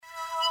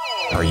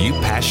Are you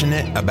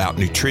passionate about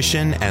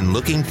nutrition and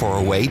looking for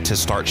a way to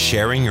start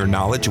sharing your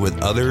knowledge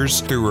with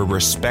others through a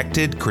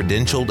respected,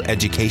 credentialed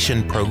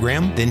education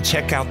program? Then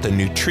check out the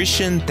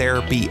Nutrition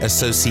Therapy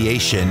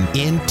Association,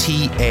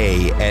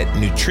 NTA, at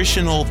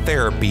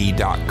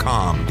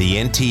nutritionaltherapy.com. The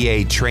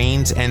NTA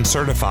trains and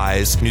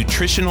certifies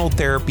nutritional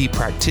therapy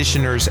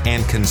practitioners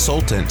and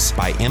consultants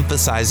by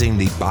emphasizing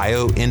the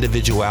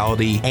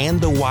bio-individuality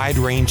and the wide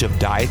range of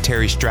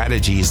dietary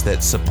strategies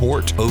that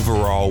support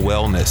overall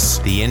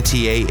wellness. The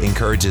NTA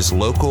encourages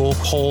local,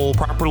 whole,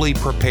 properly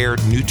prepared,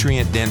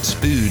 nutrient-dense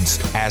foods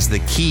as the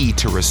key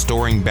to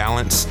restoring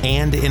balance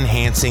and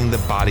enhancing the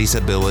body's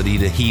ability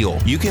to heal.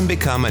 You can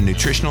become a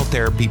nutritional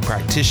therapy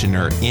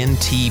practitioner,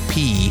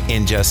 NTP,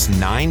 in just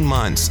 9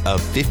 months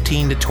of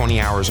 15 to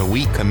 20 hours a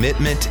week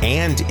commitment,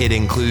 and it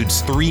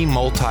includes 3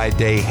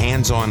 multi-day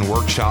hands-on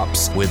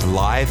workshops with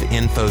live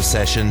info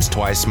sessions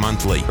twice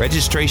monthly.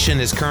 Registration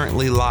is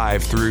currently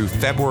live through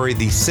February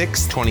the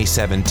 6th,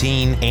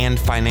 2017, and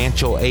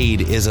financial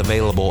aid is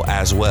available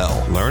as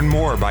well. Learn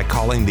more by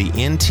calling the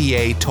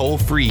NTA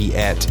toll-free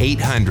at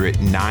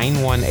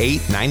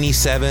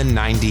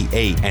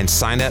 800-918-9798 and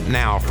sign up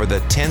now for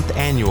the 10th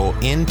annual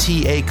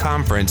NTA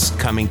conference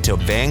coming to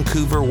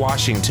Vancouver,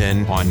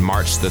 Washington on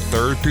March the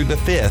 3rd through the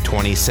 5th,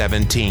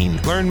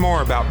 2017. Learn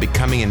more about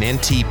becoming an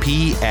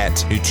NTP at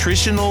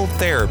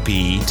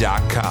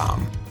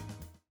nutritionaltherapy.com.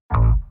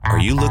 Are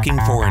you looking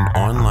for an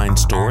online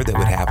store that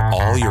would have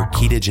all your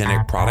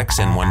ketogenic products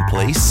in one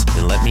place?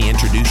 Then let me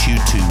introduce you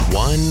to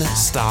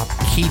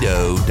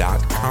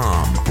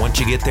OneStopKeto.com. Once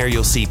you get there,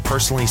 you'll see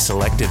personally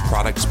selected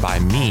products by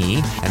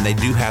me, and they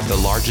do have the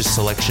largest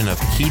selection of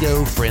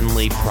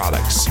keto-friendly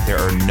products. There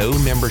are no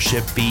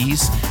membership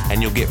fees, and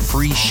you'll get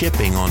free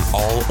shipping on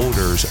all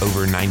orders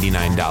over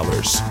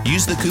 $99.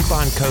 Use the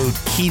coupon code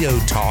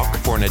KETOTALK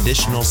for an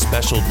additional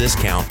special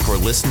discount for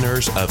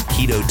listeners of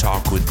Keto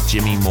Talk with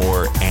Jimmy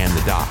Moore and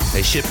the Doc.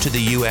 They ship to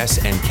the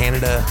U.S. and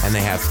Canada, and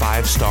they have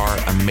 5-star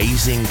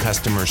amazing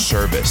customer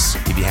service.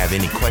 If you have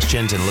any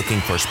questions and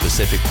looking for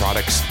specific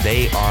products,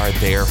 they are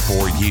there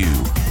for you.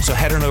 So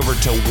head on over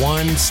to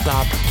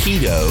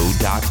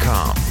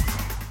OneStopKeto.com.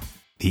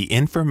 The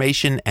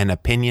information and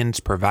opinions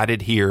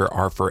provided here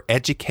are for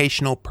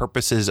educational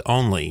purposes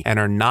only and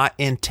are not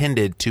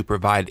intended to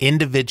provide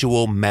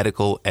individual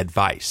medical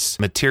advice.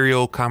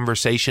 Material,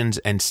 conversations,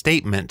 and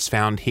statements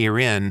found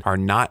herein are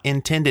not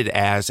intended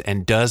as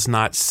and does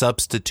not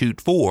substitute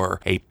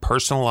for a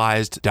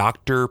personalized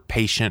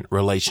doctor-patient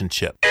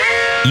relationship.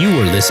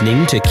 You are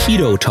listening to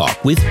Keto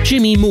Talk with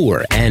Jimmy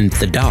Moore and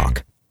the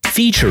Doc,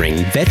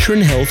 featuring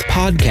veteran health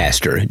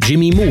podcaster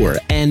Jimmy Moore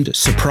and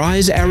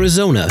Surprise,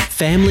 Arizona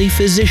family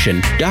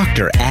physician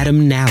Dr.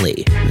 Adam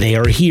Nally. They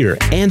are here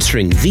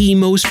answering the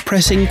most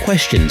pressing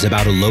questions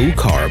about a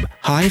low-carb,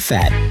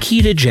 high-fat,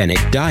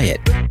 ketogenic diet.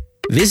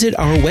 Visit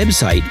our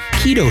website,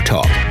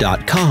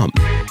 ketotalk.com.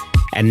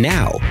 And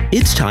now,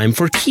 it's time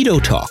for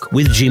Keto Talk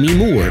with Jimmy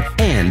Moore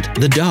and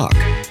the Doc.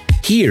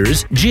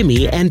 Here's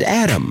Jimmy and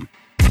Adam.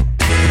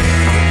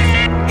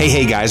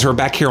 Hey guys, we're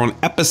back here on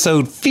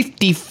episode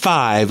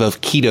 55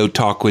 of Keto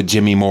Talk with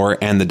Jimmy Moore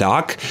and the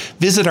Doc.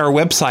 Visit our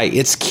website,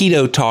 it's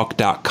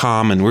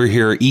ketotalk.com, and we're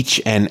here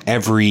each and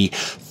every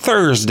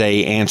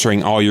Thursday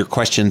answering all your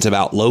questions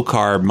about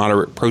low-carb,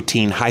 moderate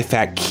protein,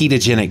 high-fat,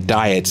 ketogenic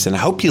diets. And I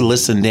hope you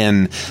listened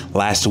in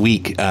last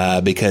week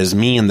because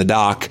me and the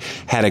Doc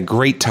had a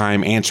great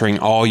time answering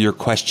all your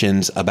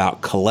questions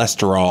about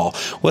cholesterol.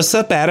 What's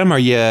up, Adam? Are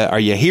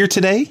you here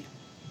today?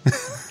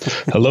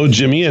 Hello,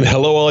 Jimmy, and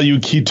hello, all you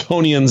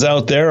ketonians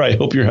out there. I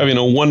hope you're having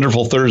a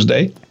wonderful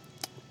Thursday.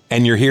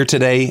 And you're here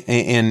today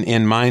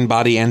in mind,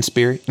 body, and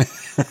spirit?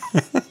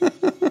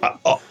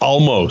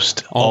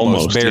 Almost,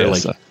 barely.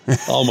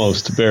 Yes.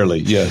 Almost, barely,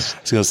 yes.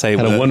 I was going to say,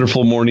 had a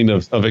wonderful morning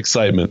of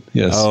excitement,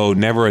 yes. Oh,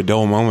 never a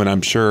dull moment,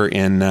 I'm sure,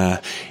 in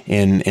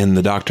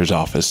the doctor's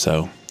office.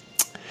 So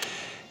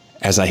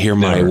as I hear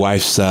my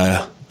wife's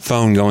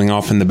phone going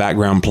off in the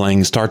background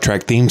playing Star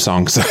Trek theme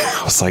songs,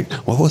 I was like,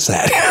 what was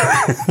that?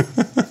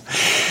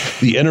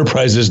 The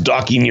Enterprise is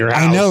docking your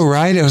house. I know,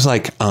 right? It was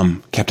like,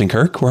 Captain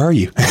Kirk, where are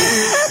you?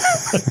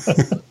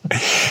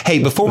 Hey,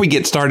 before we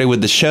get started with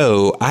the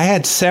show, I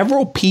had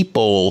several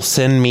people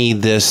send me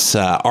this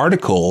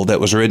article that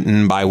was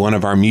written by one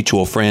of our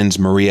mutual friends,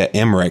 Maria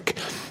Emmerich.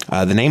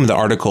 The name of the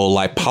article,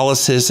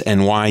 Lipolysis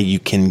and Why You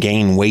Can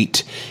Gain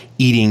Weight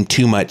Eating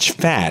Too Much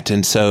Fat.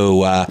 And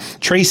so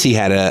Tracy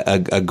had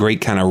a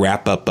great kind of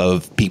wrap up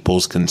of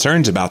people's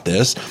concerns about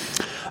this.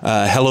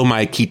 Hello,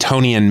 my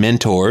Ketonian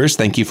mentors.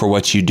 Thank you for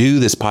what you do.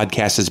 This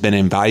podcast has been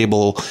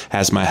invaluable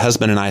as my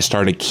husband and I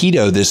started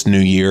keto this new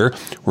year.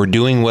 We're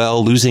doing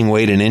well, losing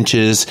weight in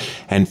inches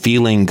and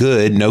feeling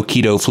good. No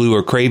keto flu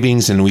or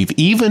cravings. And we've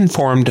even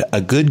formed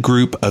a good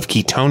group of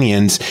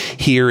Ketonians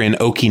here in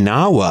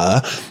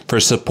Okinawa for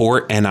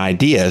support and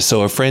ideas.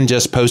 So a friend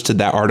just posted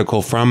that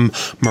article from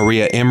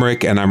Maria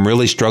Emmerich, and I'm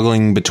really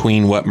struggling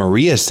between what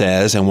Maria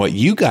says and what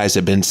you guys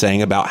have been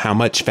saying about how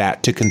much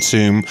fat to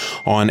consume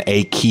on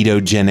a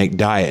ketogenic ketogenic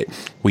diet.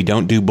 We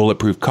don't do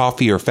bulletproof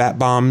coffee or fat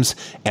bombs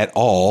at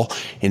all.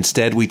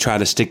 Instead, we try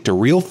to stick to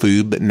real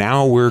food, but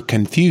now we're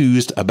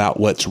confused about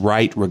what's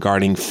right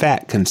regarding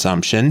fat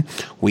consumption.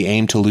 We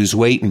aim to lose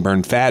weight and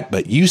burn fat,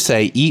 but you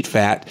say eat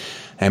fat,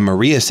 and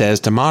Maria says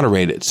to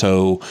moderate it.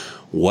 So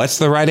what's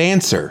the right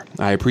answer?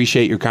 I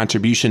appreciate your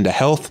contribution to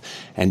health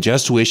and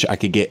just wish I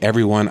could get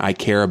everyone I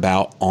care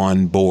about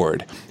on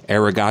board.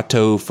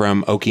 Arigato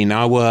from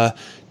Okinawa.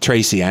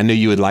 Tracy, I knew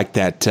you would like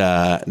that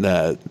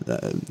the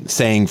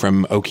saying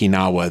from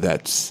Okinawa.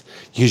 That's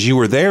because you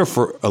were there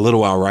for a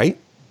little while, right?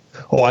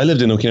 Oh, I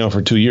lived in Okinawa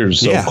for 2 years.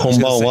 So,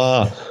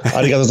 konbanwa.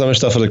 Arigato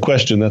gozaimashita for the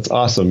question. That's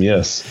awesome.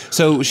 Yes.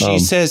 So she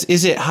says,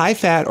 is it high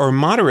fat or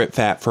moderate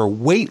fat for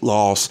weight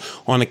loss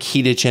on a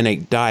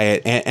ketogenic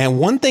diet? And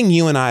one thing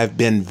you and I have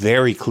been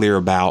very clear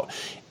about,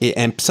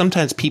 and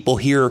sometimes people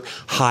hear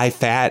high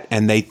fat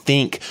and they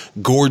think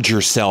gorge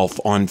yourself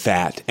on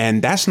fat.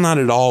 And that's not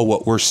at all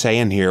what we're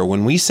saying here.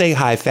 When we say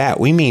high fat,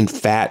 we mean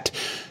fat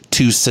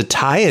to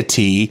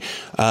satiety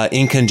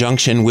in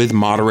conjunction with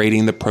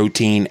moderating the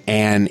protein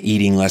and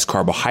eating less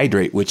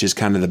carbohydrate, which is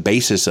kind of the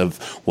basis of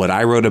what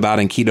I wrote about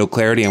in Keto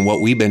Clarity and what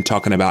we've been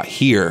talking about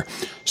here.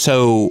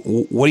 So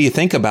what do you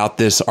think about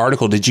this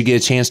article? Did you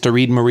get a chance to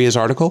read Maria's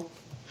article?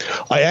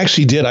 I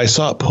actually did. I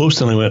saw it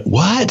posted and I went,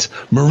 "What?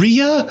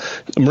 Maria?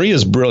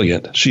 Maria's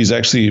brilliant. She's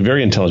actually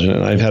very intelligent,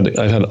 and I've had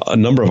a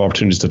number of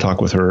opportunities to talk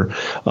with her.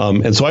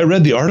 And so I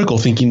read the article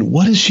thinking,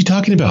 what is she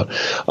talking about?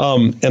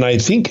 And I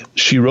think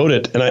she wrote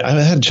it, and I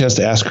haven't had a chance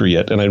to ask her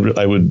yet. And I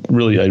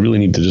really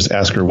need to just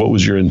ask her, what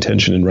was your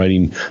intention in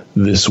writing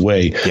this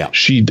way? Yeah.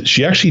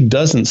 She actually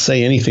doesn't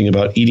say anything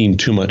about eating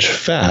too much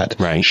fat.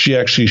 Right. She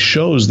actually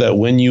shows that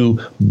when you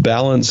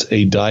balance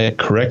a diet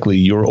correctly,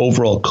 your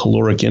overall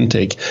caloric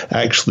intake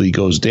actually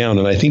goes down.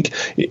 And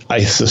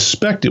I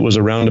suspect it was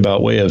a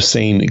roundabout way of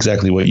saying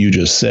exactly what you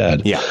just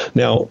said. Yeah.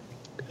 Now,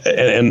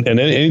 and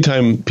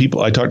anytime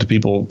I talk to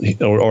people,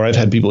 or I've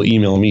had people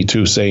email me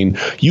too, saying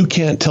you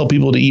can't tell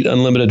people to eat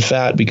unlimited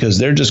fat because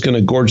they're just going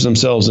to gorge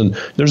themselves. And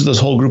there's this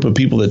whole group of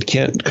people that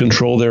can't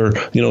control their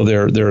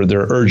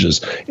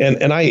urges.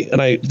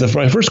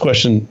 My first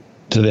question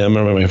to them,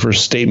 or my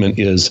first statement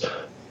is,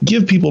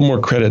 give people more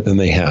credit than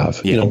they have.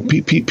 Yeah.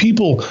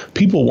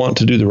 People want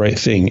to do the right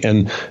thing,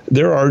 and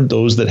there are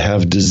those that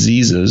have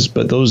diseases,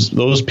 but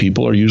those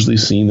people are usually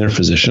seeing their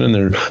physician,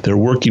 and they're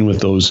working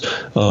with those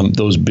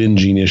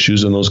binging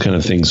issues and those kind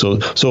of things.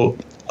 So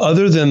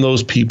other than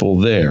those people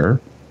there,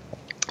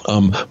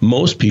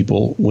 most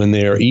people, when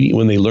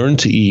they learn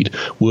to eat,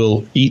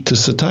 will eat to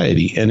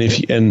satiety.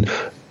 And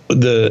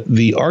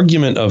the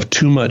argument of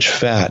too much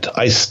fat,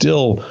 I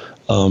still.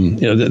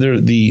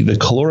 The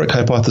caloric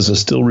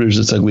hypothesis still rears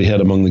its ugly head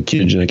among the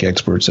ketogenic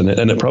experts, and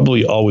it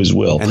probably always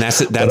will. And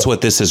that's what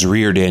this is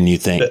reared in, you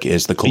think,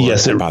 is the caloric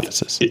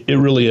hypothesis. It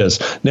really is.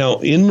 Now,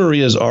 in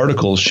Maria's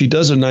article, she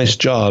does a nice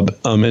job,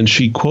 and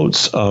she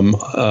quotes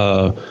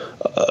a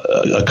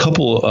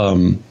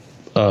couple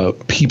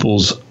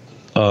people's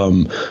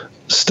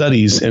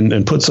studies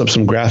and puts up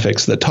some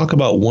graphics that talk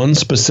about one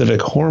specific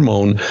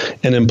hormone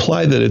and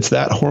imply that it's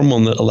that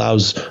hormone that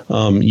allows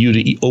you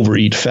to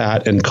overeat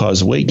fat and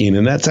cause weight gain.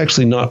 And that's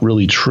actually not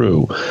really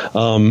true.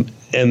 And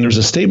there's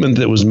a statement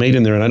that was made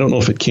in there, and I don't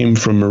know if it came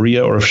from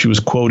Maria or if she was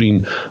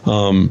quoting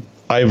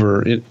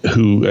Ivor,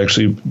 who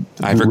actually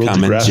Ivor wrote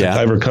Cummins, the graphic. yeah.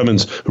 Ivor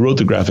Cummins, who wrote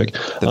the graphic.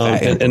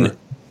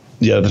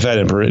 The fat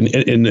emperor.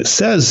 And it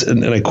says,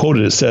 and I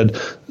quoted, it said,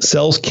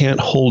 cells can't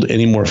hold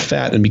any more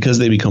fat, and because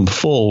they become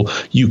full,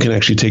 you can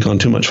actually take on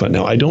too much fat.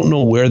 Now, I don't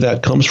know where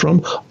that comes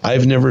from.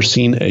 I've never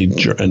seen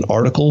an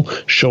article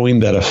showing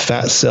that a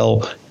fat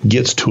cell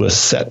gets to a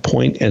set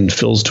point and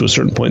fills to a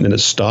certain point and then it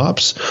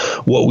stops.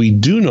 What we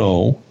do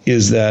know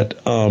is that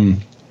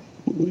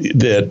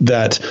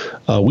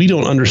we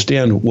don't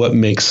understand what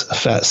makes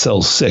fat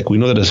cells sick. We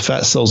know that as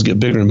fat cells get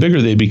bigger and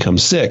bigger, they become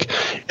sick.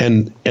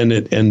 And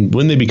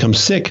when they become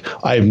sick,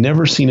 I've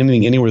never seen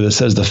anything anywhere that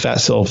says the fat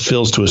cell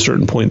fills to a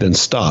certain point, then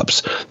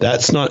stops.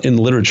 That's not in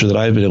the literature that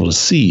I've been able to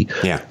see.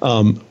 Yeah.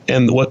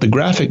 And what the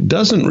graphic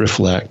doesn't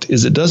reflect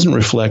is it doesn't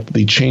reflect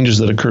the changes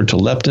that occur to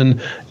leptin,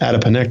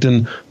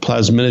 adiponectin,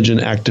 plasminogen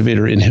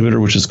activator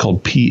inhibitor, which is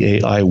called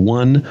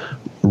PAI1,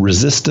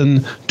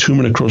 resistin,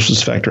 tumor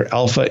necrosis factor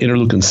alpha,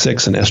 interleukin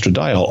 6, and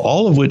estradiol,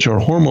 all of which are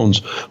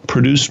hormones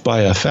produced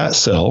by a fat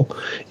cell.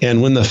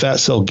 And when the fat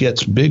cell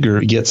gets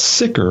bigger, it gets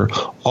sicker,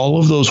 all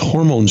of those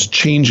hormones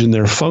change in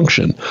their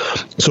function.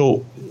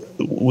 So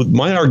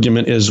my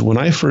argument is, when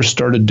I first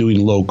started doing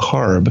low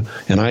carb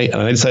and I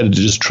decided to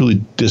just truly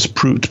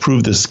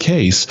prove this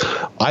case,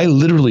 I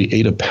literally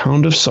ate a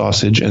pound of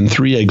sausage and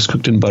 3 eggs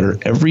cooked in butter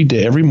every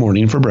day, every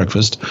morning for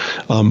breakfast,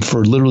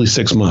 for literally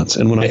 6 months.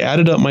 And when I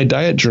added up my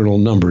diet journal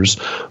numbers,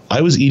 I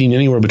was eating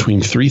anywhere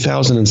between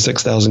 3,000 and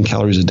 6,000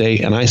 calories a day,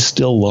 and I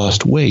still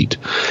lost weight.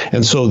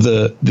 And so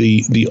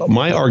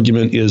my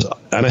argument is,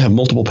 and I have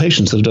multiple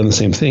patients that have done the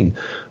same thing,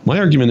 My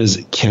argument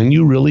is, can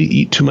you really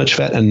eat too much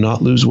fat and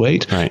not lose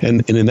weight? Right.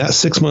 And in that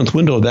 6-month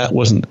window, that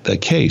wasn't the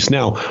case.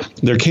 Now,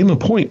 there came a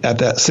point at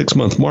that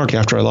 6-month mark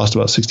after I lost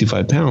about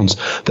 65 pounds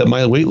that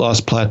my weight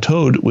loss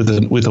plateaued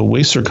with a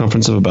waist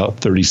circumference of about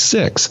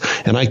 36,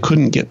 and I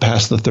couldn't get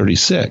past the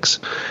 36.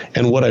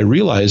 And what I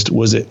realized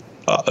was it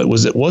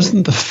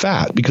wasn't the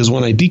fat, because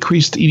when I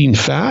decreased eating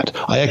fat,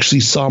 I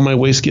actually saw my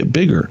waist get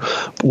bigger.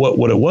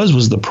 What it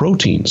was the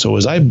protein. So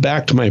as I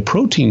backed my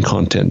protein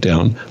content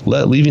down,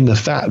 leaving the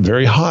fat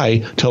very high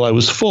till I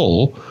was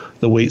full,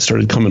 the weight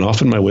started coming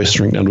off and my waist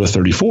shrank down to a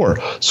 34.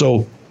 So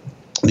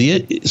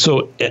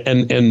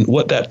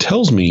what that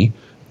tells me,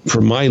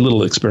 from my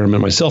little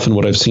experiment myself and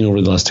what I've seen over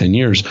the last 10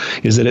 years,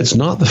 is that it's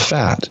not the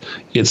fat.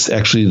 It's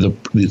actually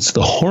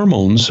the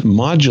hormones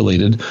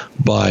modulated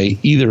by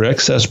either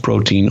excess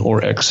protein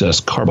or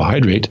excess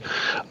carbohydrate.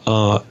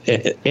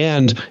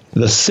 And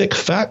the sick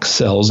fat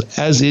cells,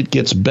 as it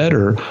gets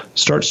better,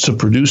 starts to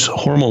produce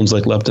hormones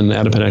like leptin,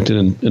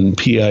 adiponectin, and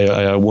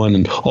PII1,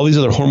 and all these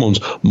other hormones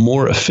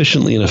more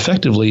efficiently and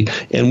effectively.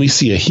 And we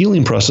see a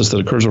healing process that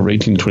occurs over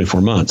 18 to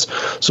 24 months.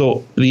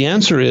 So the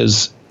answer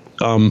is,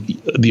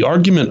 the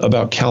argument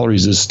about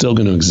calories is still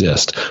going to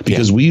exist,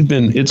 because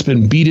it's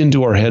been beat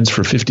into our heads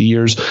for 50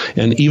 years.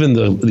 And even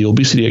the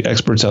obesity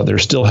experts out there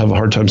still have a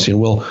hard time saying,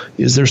 well,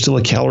 is there still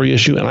a calorie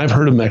issue? And I've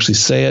heard them actually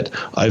say it.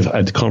 I've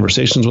had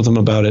conversations with them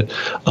about it.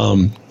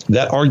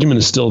 That argument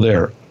is still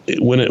there.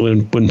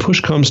 When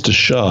push comes to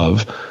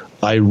shove,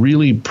 I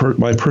really,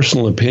 my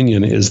personal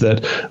opinion is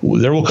that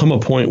there will come a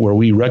point where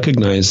we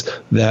recognize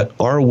that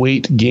our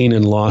weight gain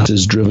and loss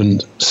is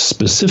driven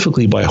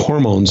specifically by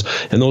hormones,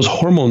 and those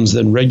hormones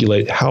then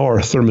regulate how our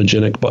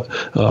thermogenic,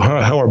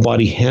 how our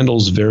body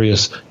handles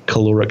various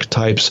caloric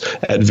types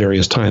at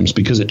various times,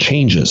 because it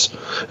changes.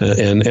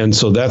 And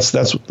so that's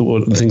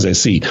one of the things I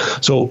see.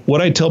 So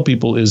what I tell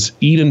people is,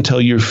 eat until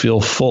you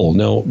feel full.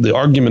 Now, the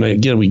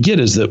argument we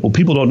get is that, well,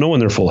 people don't know when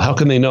they're full. How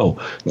can they know?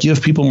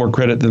 Give people more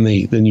credit than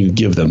you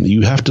give them.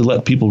 You have to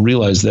let people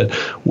realize that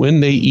when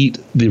they eat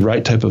the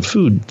right type of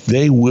food,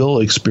 they will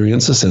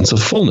experience a sense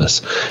of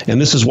fullness. And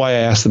this is why I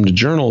ask them to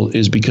journal,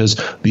 is because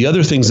the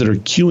other things that are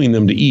cueing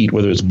them to eat,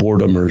 whether it's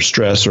boredom or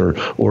stress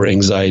or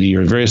anxiety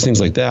or various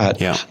things like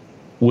that,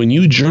 when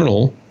you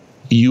journal,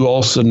 you all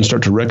of a sudden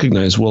start to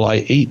recognize, well,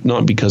 I ate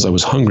not because I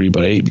was hungry,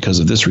 but I ate because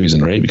of this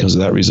reason, or I ate because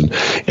of that reason.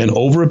 And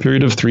over a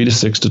period of 3 to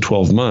 6 to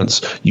 12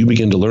 months, you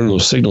begin to learn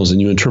those signals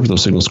and you interpret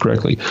those signals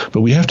correctly.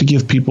 But we have to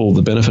give people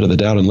the benefit of the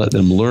doubt and let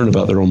them learn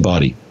about their own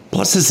body.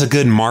 Plus, it's a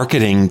good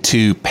marketing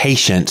to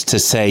patients to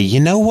say, you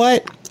know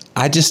what?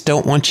 I just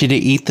don't want you to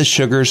eat the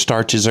sugars,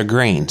 starches, or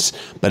grains.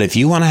 But if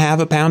you want to have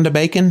a pound of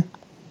bacon,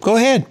 go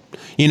ahead.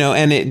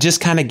 And it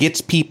just kind of gets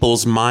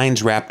people's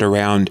minds wrapped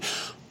around,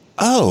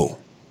 oh,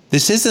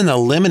 this isn't a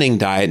limiting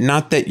diet.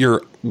 Not that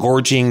you're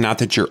gorging, not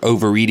that you're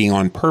overeating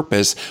on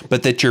purpose,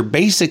 but that you're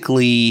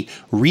basically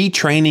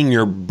retraining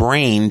your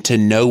brain to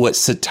know what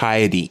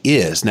satiety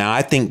is. Now,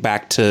 I think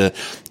back to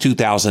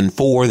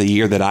 2004, the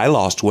year that I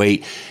lost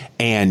weight.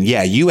 And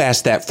you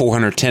asked that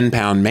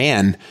 410-pound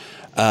man,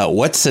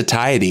 what's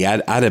satiety?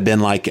 I'd have been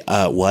like,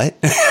 what?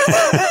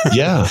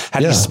 Yeah. How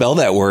do you spell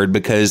that word?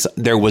 Because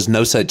there was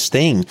no such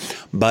thing.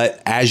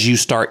 But as you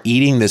start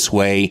eating this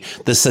way,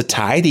 the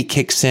satiety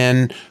kicks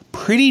in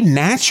pretty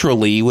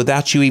naturally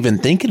without you even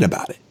thinking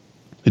about it.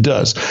 It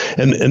does,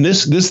 and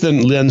this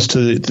then lends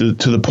to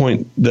the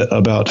point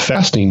about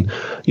fasting,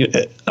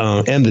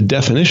 and the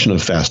definition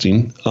of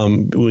fasting.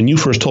 When you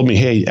first told me,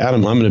 "Hey,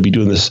 Adam, I'm going to be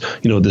doing this,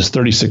 this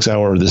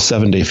 36-hour or this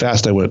 7-day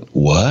fast," I went,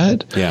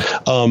 "What?" Yeah.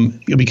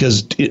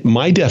 Because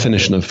my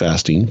definition of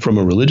fasting, from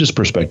a religious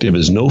perspective,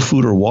 is no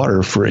food or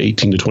water for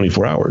 18 to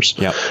 24 hours.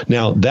 Yeah.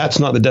 Now, that's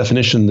not the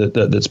definition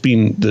that's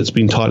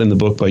being taught in the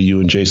book by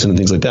you and Jason and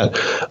things like that.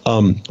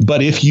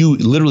 But if you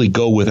literally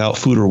go without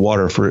food or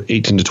water for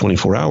 18 to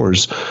 24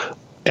 hours.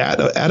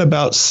 At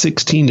about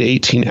 16 to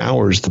 18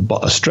 hours,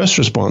 a stress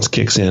response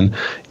kicks in,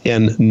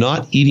 and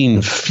not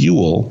eating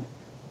fuel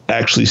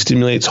actually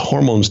stimulates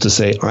hormones to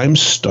say, I'm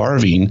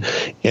starving,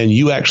 and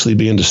you actually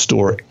begin to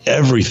store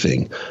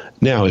everything.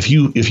 Now, if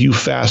you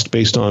fast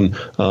based on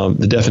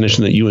the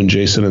definition that you and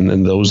Jason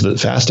and those that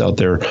fast out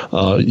there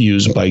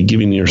use, by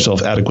giving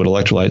yourself adequate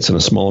electrolytes and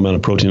a small amount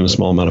of protein and a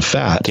small amount of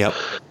fat,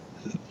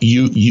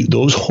 you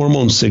those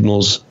hormone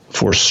signals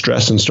for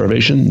stress and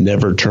starvation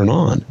never turn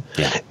on.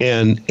 Yeah.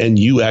 And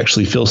you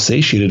actually feel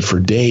satiated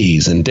for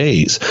days and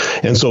days.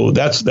 And so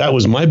that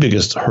was my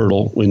biggest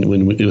hurdle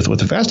when with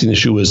the fasting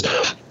issue was,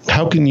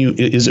 how can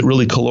is it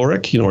really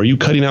caloric? Are you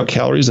cutting out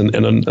calories? And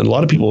a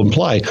lot of people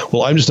imply,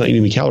 well, I'm just not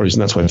eating any calories,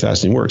 and that's why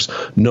fasting works.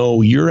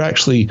 No, you're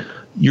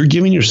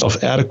giving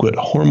yourself adequate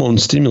hormone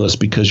stimulus,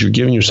 because you're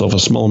giving yourself a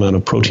small amount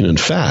of protein and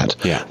fat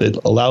that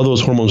allow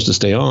those hormones to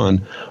stay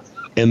on.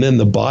 And then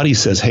the body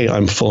says, hey,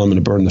 I'm full. I'm going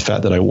to burn the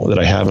fat that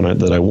I have and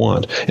that I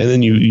want. And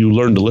then you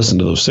learn to listen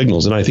to those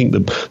signals. And I think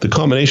the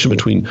combination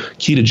between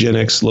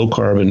ketogenics, low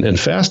carb, and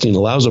fasting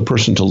allows a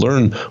person to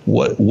learn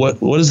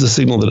what is the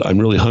signal that I'm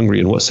really hungry,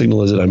 and what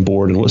signal is it I'm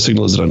bored, and what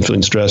signal is it I'm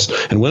feeling stressed,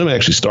 and when am I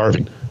actually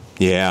starving.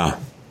 Yeah.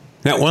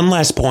 Now, one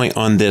last point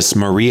on this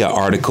Maria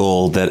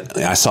article that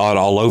I saw it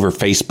all over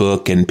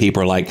Facebook, and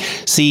people are like,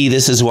 see,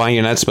 this is why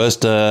you're not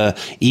supposed to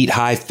eat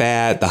high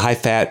fat. The high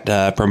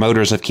fat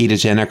promoters of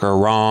ketogenic are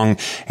wrong.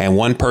 And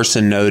one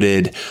person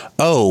noted,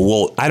 oh,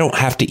 well, I don't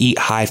have to eat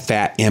high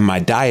fat in my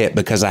diet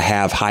because I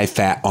have high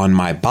fat on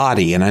my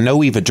body. And I know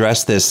we've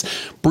addressed this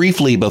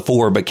briefly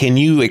before, but can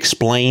you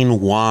explain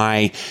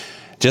why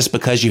just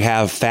because you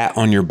have fat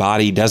on your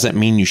body doesn't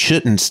mean you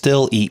shouldn't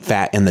still eat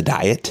fat in the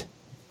diet?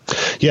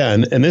 Yeah,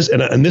 and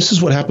this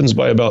is what happens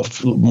by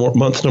about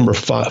month number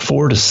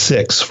 4 to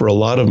 6 for a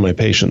lot of my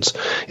patients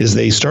is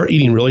they start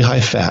eating really high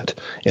fat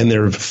and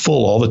they're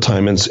full all the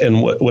time.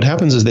 And what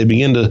happens is they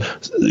begin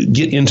to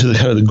get into the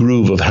kind of the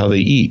groove of how they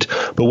eat.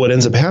 But what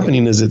ends up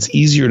happening is it's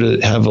easier to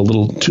have a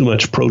little too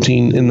much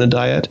protein in the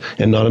diet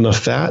and not enough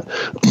fat.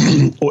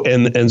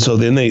 and so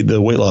then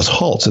the weight loss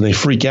halts and they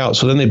freak out.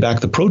 So then they back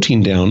the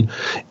protein down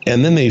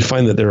and then they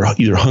find that they're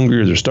either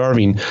hungry or they're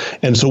starving.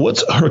 And so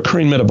what's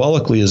occurring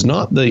metabolically is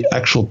not the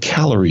actual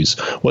calories.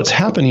 What's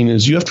happening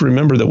is you have to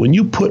remember that when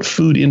you put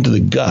food into the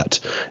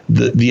gut,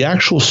 the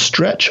actual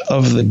stretch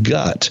of the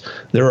gut,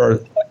 there are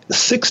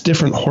 6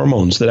 different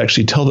hormones that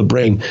actually tell the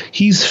brain,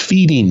 he's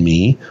feeding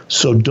me,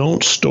 so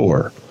don't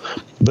store.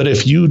 But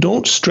if you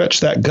don't stretch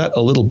that gut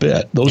a little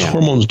bit, those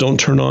hormones don't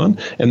turn on,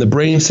 and the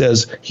brain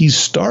says, he's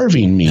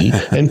starving me,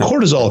 and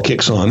cortisol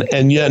kicks on,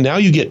 and now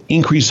you get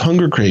increased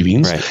hunger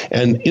cravings,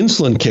 and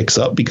insulin kicks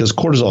up because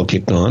cortisol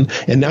kicked on,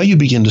 and now you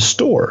begin to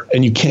store,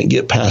 and you can't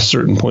get past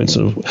certain points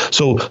of.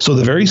 So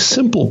the very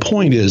simple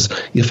point is,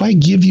 if I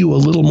give you a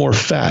little more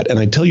fat, and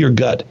I tell your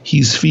gut,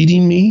 he's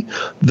feeding me,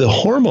 the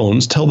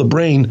hormones tell the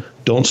brain,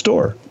 don't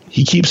store.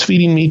 He keeps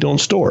feeding me, don't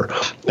store.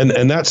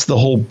 And that's the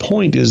whole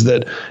point, is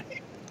that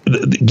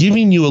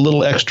giving you a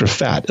little extra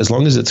fat, as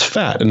long as it's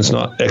fat and it's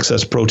not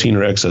excess protein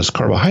or excess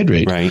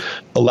carbohydrate,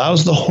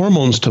 allows the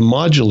hormones to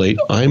modulate,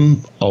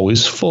 I'm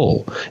always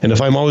full. And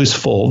if I'm always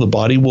full, the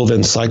body will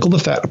then cycle the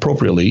fat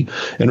appropriately.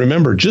 And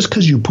remember, just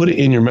because you put it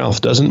in your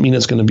mouth doesn't mean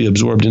it's going to be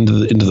absorbed into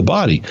the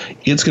body.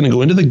 It's going to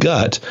go into the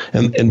gut.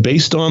 And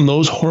based on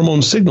those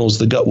hormone signals,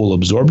 the gut will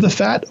absorb the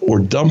fat or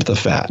dump the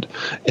fat.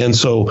 And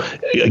so,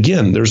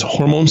 again, there's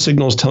hormone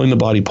signals telling the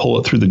body, pull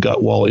it through the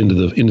gut wall into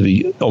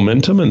the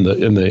omentum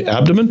and the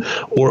abdomen.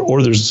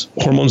 Or there's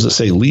hormones that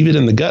say leave it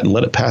in the gut and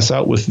let it pass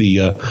out with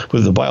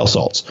the bile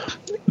salts.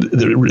 And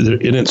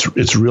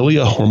it's really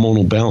a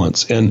hormonal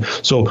balance. And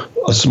so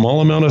a small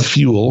amount of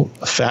fuel,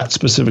 fat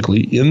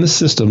specifically, in the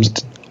systems,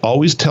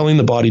 always telling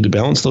the body to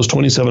balance those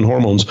 27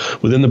 hormones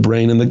within the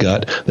brain and the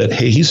gut that,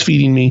 hey, he's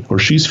feeding me or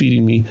she's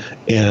feeding me,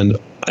 and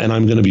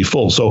I'm going to be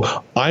full.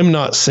 So I'm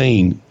not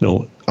saying,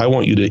 I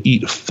want you to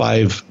eat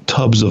 5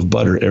 tubs of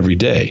butter every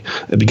day,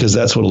 because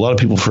that's what a lot of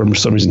people for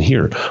some reason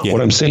hear. Yeah.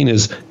 What I'm saying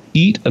is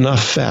eat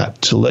enough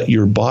fat to let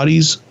your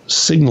body's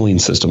signaling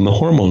system, the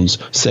hormones,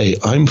 say,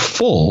 I'm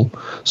full,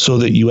 so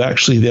that you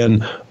actually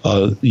then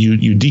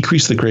you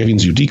decrease the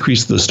cravings, you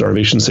decrease the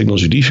starvation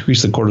signals, you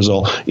decrease the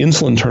cortisol,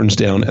 insulin turns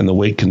down, and the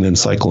weight can then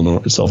cycle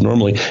itself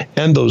normally.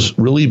 And those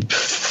really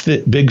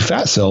big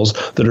fat cells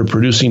that are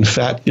producing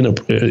fat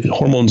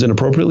hormones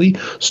inappropriately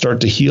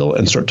start to heal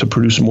and start to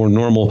produce more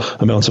normal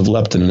amounts of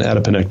leptin and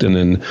adiponectin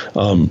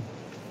and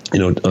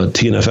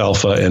TNF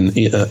alpha and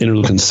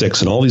interleukin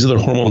 6 and all these other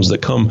hormones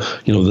that come,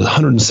 the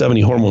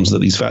 170 hormones that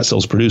these fat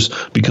cells produce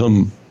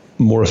become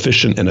more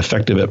efficient and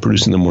effective at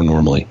producing them more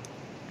normally.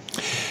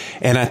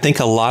 And I think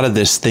a lot of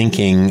this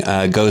thinking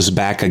goes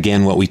back,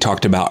 again, what we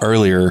talked about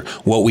earlier,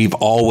 what we've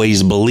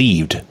always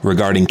believed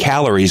regarding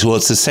calories. Well,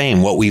 it's the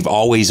same. What we've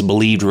always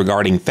believed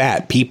regarding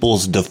fat.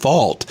 People's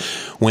default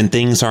when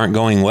things aren't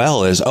going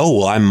well is,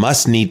 I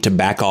must need to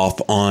back off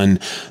on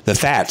the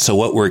fat. So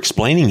what we're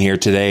explaining here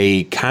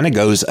today kind of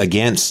goes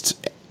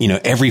against,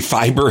 every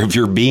fiber of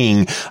your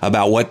being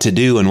about what to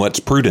do and what's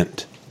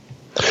prudent.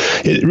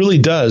 It really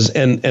does,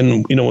 and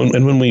when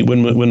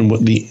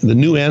the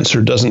new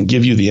answer doesn't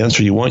give you the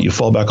answer you want, you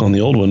fall back on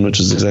the old one, which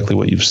is exactly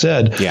what you've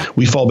said. Yeah.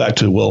 We fall back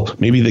to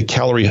maybe the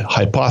calorie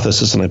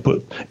hypothesis, and I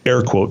put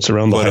air quotes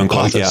around the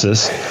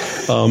hypothesis.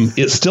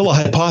 It's still a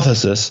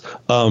hypothesis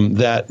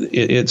that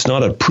it's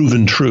not a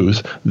proven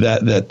truth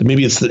that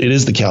maybe it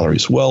is the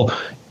calories. Well,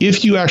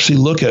 if you actually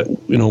look at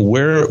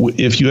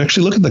if you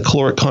actually look at the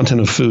caloric content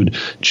of food,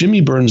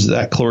 Jimmy burns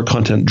that caloric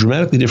content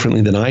dramatically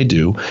differently than I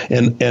do,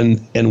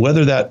 and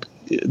whether that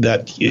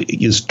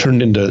is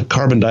turned into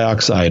carbon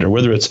dioxide, or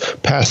whether it's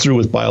passed through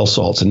with bile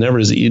salts and never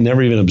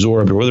even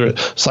absorbed, or whether it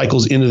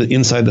cycles into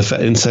inside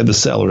the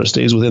cell, or it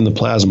stays within the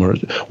plasma, or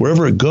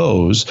wherever it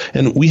goes,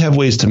 and we have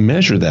ways to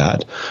measure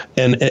that,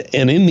 and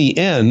in the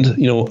end,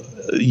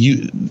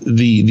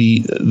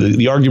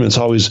 the argument's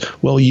always,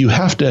 you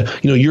have to,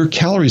 your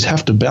calories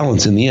have to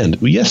balance in the end.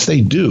 Well, yes,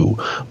 they do,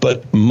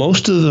 but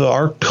most of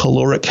our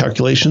caloric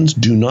calculations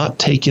do not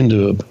take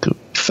into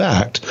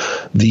fact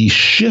the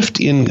shift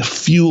in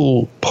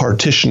fuel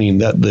partitioning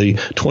that the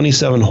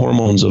 27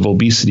 hormones of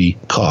obesity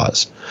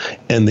cause,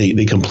 and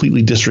they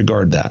completely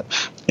disregard that.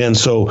 And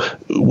so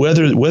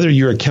whether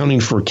you're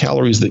accounting for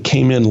calories that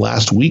came in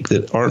last week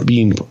that aren't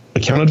being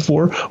accounted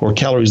for, or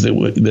calories that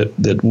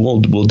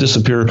will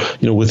disappear,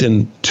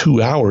 within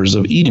 2 hours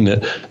of eating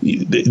it.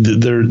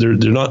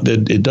 They're not,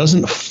 that it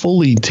doesn't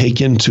fully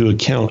take into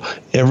account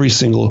every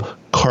single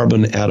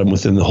carbon atom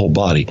within the whole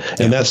body.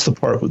 And that's the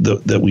part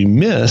that we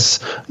miss,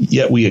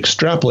 yet we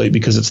extrapolate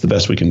because it's the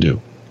best we can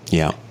do.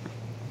 Yeah.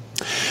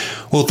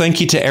 Well,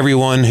 thank you to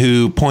everyone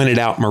who pointed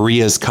out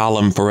Maria's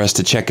column for us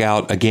to check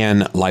out.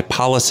 Again,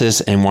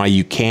 lipolysis and why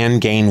you can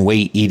gain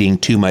weight eating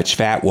too much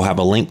fat. We'll have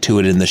a link to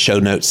it in the show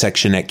notes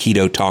section at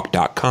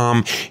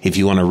ketotalk.com if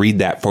you want to read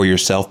that for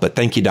yourself. But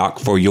thank you, Doc,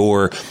 for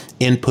your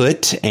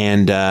input.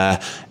 And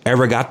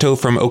arigato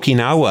from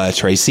Okinawa,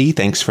 Tracy.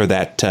 Thanks for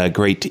that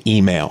great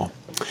email.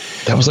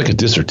 That was like a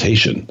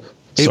dissertation.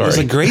 It was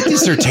a great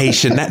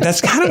dissertation.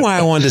 That's kind of why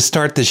I wanted to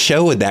start the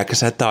show with that,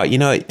 because I thought,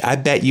 I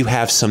bet you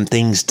have some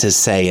things to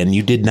say, and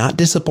you did not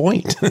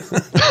disappoint.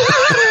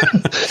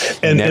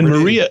 and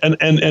Maria,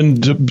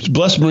 and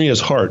bless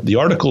Maria's heart, the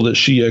article that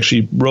she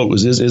actually wrote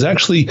is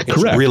actually correct.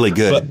 It's really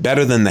good,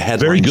 better than the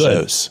headline very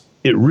good. Shows.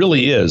 It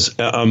really is,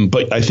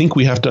 but I think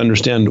we have to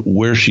understand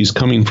where she's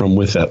coming from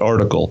with that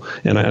article,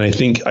 and I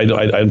think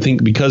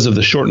because of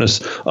the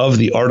shortness of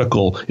the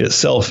article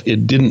itself,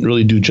 it didn't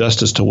really do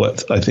justice to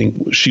what I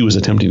think she was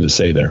attempting to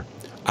say there.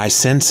 I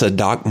sense a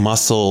Doc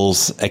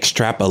Muscles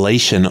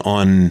extrapolation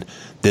on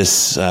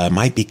this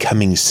might be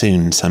coming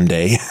soon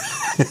someday.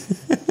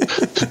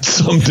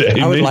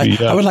 Someday,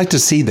 I would like to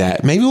see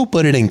that. Maybe we'll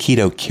put it in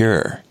Keto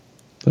Cure.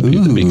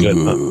 That'd be good.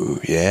 Huh?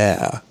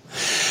 Yeah.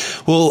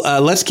 Well,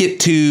 let's get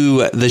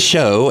to the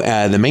show,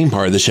 the main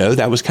part of the show.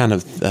 That was kind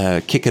of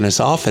kicking us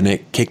off, and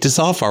it kicked us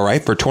off all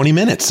right for 20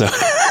 minutes. So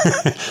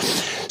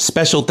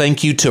special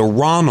thank you to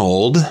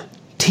Ronald,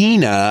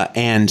 Tina,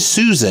 and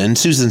Susan.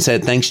 Susan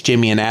said, thanks,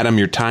 Jimmy and Adam.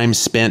 Your time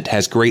spent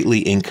has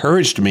greatly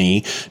encouraged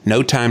me.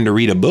 No time to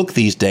read a book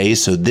these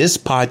days, so this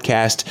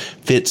podcast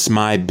fits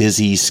my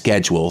busy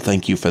schedule.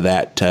 Thank you for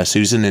that,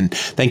 Susan. And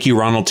thank you,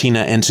 Ronald,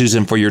 Tina, and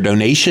Susan, for your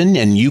donation.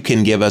 And you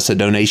can give us a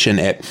donation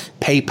at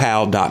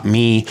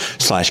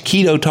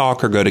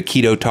paypal.me/ketotalk or go to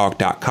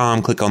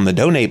ketotalk.com, click on the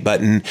donate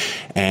button,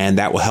 and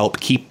that will help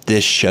keep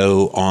this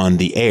show on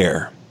the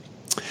air.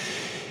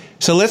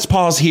 So let's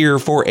pause here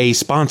for a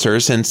sponsor,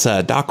 since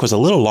Doc was a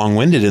little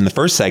long-winded in the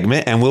first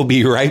segment, and we'll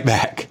be right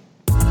back.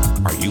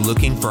 Are you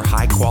looking for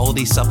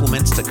high-quality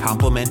supplements to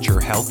complement your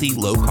healthy,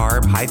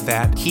 low-carb,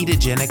 high-fat,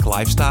 ketogenic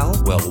lifestyle?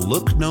 Well,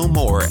 look no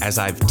more, as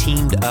I've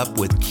teamed up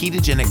with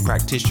ketogenic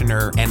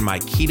practitioner and my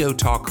Keto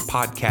Talk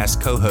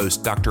podcast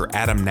co-host, Dr.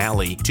 Adam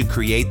Nally, to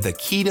create the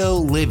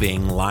Keto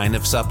Living line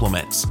of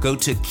supplements. Go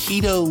to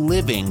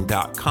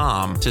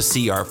ketoliving.com to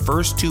see our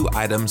first two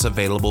items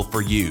available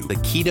for you: the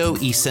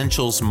Keto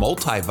Essentials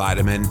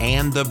Multivitamin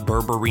and the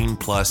Berberine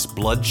Plus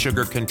Blood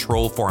Sugar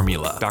Control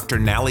Formula. Dr.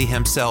 Nally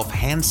himself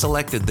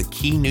hand-selected the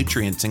key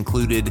nutrients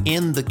included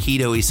in the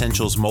Keto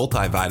Essentials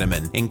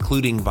Multivitamin,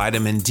 including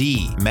vitamin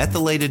D,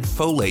 methylated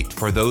folate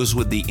for those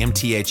with the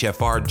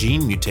MTHFR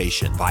gene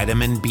mutation,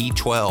 vitamin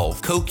B12,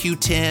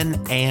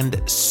 CoQ10,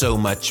 and so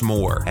much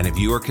more. And if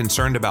you are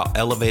concerned about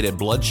elevated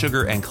blood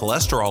sugar and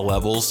cholesterol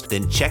levels,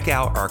 then check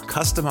out our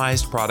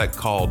customized product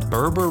called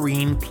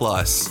Berberine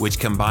Plus, which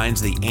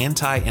combines the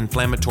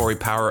anti-inflammatory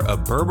power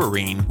of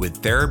berberine with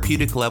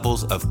therapeutic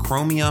levels of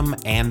chromium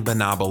and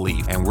banaba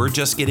leaf. And we're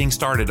just getting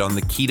started on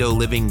the Keto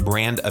Living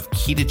brand of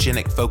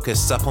ketogenic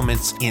focused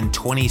supplements in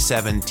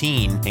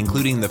 2017,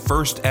 including the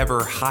first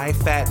ever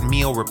high-fat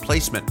meal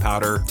replacement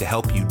powder to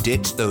help you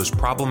ditch those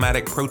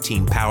problematic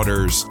protein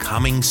powders,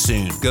 coming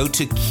soon. Go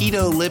to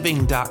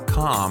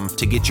ketoliving.com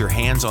to get your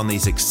hands on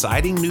these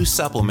exciting new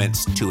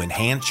supplements to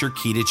enhance your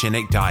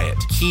ketogenic diet.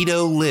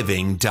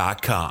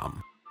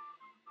 ketoliving.com.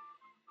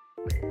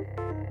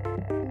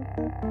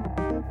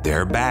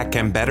 They're back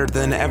and better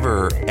than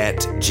ever at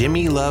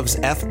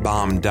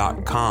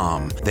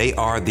jimmylovesfbomb.com. They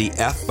are the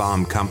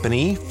F-Bomb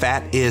company.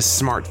 Fat is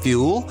smart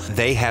fuel.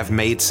 They have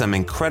made some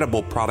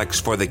incredible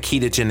products for the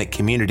ketogenic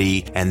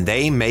community, and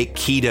they make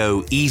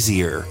keto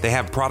easier. They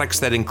have products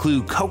that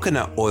include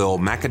coconut oil,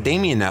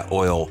 macadamia nut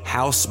oil,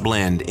 house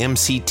blend,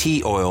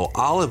 MCT oil,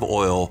 olive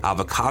oil,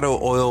 avocado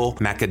oil,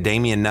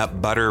 macadamia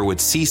nut butter with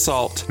sea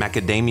salt,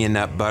 macadamia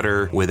nut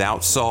butter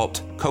without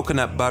salt,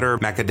 coconut butter,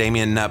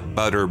 macadamia nut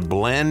butter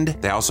blend.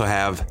 They also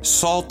have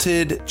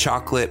salted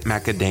chocolate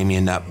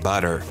macadamia nut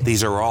butter.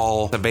 These are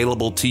all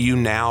available to you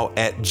now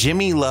at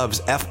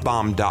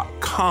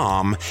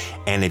jimmylovesfbomb.com.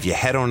 And if you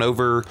head on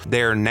over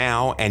there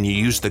now and you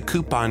use the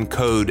coupon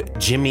code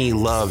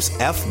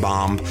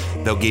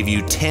JimmyLovesFBomb, they'll give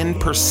you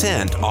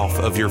 10% off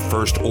of your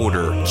first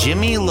order.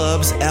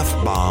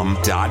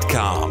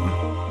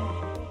 jimmylovesfbomb.com.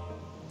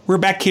 We're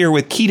back here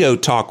with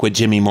Keto Talk with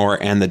Jimmy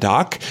Moore and the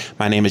Doc.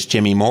 My name is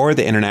Jimmy Moore,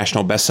 the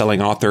international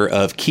best-selling author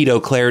of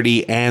Keto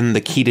Clarity and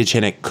the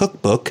Ketogenic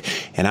Cookbook,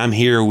 and I'm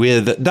here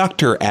with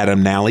Dr.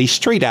 Adam Nally,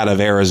 straight out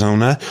of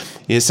Arizona.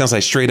 It sounds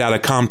like straight out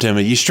of Compton,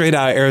 but you straight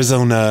out of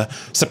Arizona.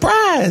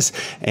 Surprise!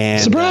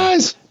 And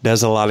surprise!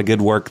 Does a lot of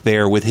good work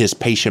there with his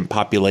patient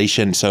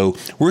population. So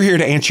we're here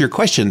to answer your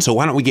questions. So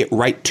why don't we get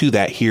right to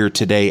that here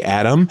today,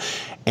 Adam?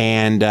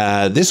 And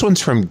this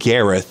one's from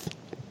Gareth.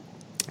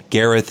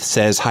 Gareth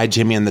says, "Hi,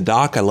 Jimmy and the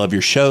Doc. I love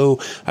your show.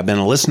 I've been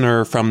a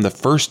listener from the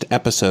first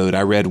episode.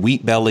 I read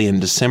Wheat Belly in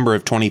December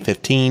of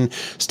 2015,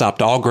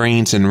 stopped all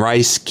grains and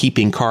rice,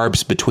 keeping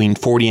carbs between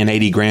 40 and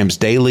 80 grams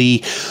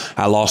daily.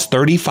 I lost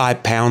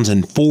 35 pounds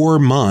in 4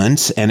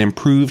 months and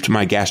improved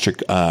my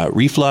gastric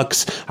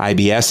reflux,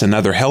 IBS, and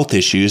other health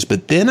issues.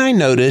 But then I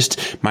noticed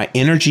my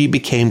energy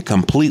became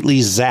completely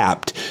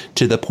zapped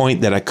to the point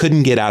that I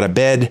couldn't get out of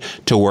bed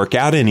to work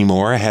out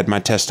anymore. I had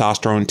my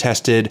testosterone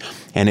tested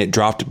and it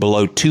dropped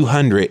below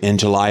 200 in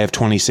July of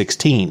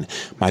 2016.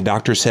 My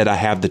doctor said I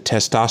have the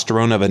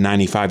testosterone of a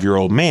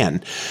 95-year-old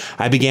man.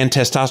 I began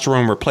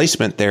testosterone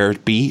replacement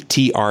therapy,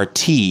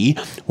 TRT,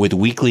 with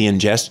weekly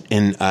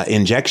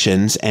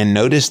injections and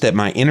noticed that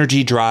my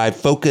energy, drive,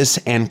 focus,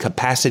 and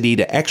capacity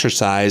to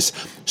exercise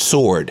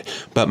soared.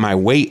 But my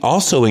weight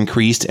also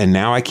increased and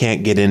now I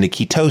can't get into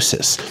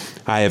ketosis.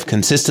 I have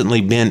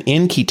consistently been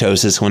in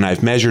ketosis when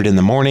I've measured in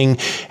the morning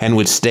and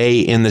would stay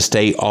in the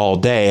state all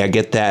day. I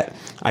get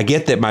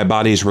that my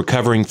body is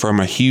recovering from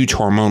a huge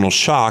hormonal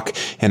shock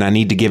and I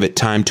need to give it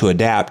time to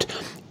adapt.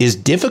 Is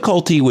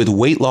difficulty with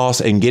weight loss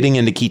and getting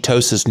into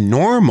ketosis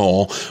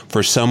normal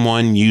for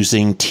someone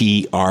using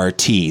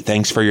TRT?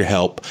 Thanks for your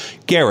help,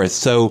 Gareth.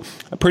 So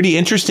a pretty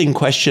interesting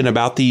question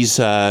about these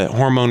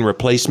hormone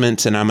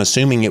replacements, and I'm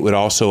assuming it would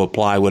also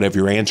apply, whatever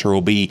your answer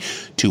will be,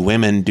 to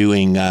women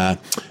doing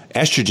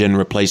estrogen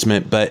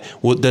replacement. But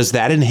does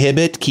that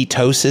inhibit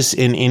ketosis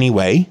in any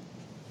way?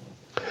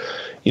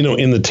 You know,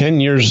 in the 10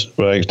 years,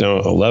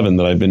 now 11,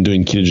 that I've been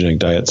doing ketogenic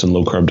diets and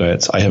low-carb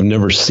diets, I have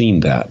never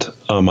seen that.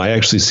 I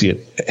actually see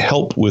it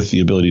help with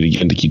the ability to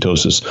get into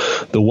ketosis.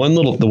 The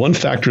one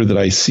factor that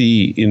I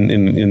see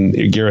in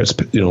Garrett's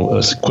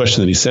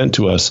question that he sent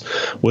to us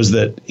was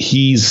that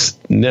he's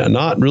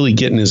not really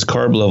getting his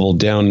carb level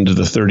down into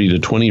the 30 to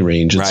 20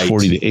 range. It's right.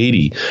 40 to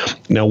 80.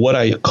 Now, what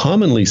I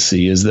commonly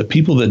see is that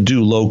people that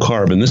do low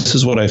carb, and this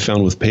is what I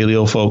found with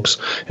paleo folks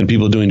and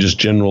people doing just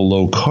general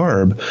low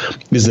carb,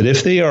 is that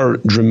if they are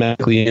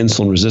dramatically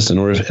insulin resistant,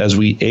 or if as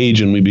we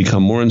age and we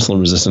become more insulin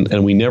resistant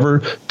and we never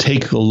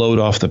take the load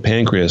off the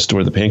pancreas to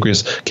where the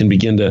pancreas can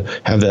begin to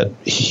have that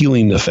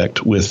healing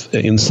effect with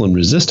insulin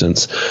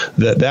resistance,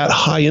 that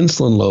high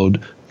insulin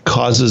load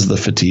causes the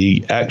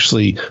fatigue.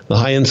 Actually, the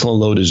high insulin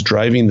load is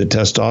driving the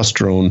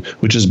testosterone,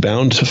 which is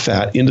bound to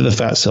fat, into the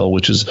fat cell,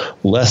 which is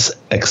less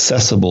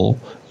accessible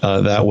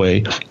that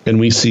way. And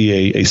we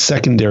see a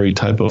secondary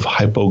type of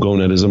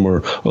hypogonadism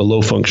or a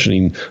low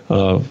functioning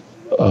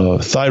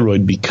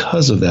thyroid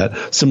because of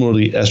that.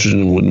 Similarly,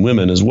 estrogen in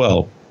women as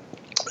well.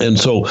 And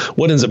so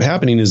what ends up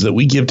happening is that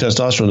we give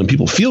testosterone and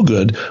people feel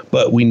good,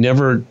 but we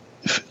never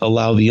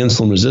allow the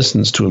insulin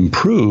resistance to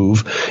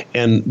improve.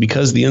 And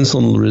because the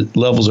insulin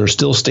levels are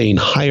still staying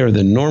higher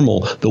than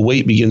normal, the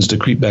weight begins to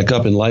creep back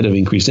up in light of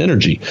increased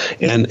energy.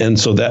 And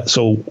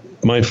so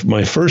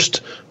my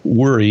first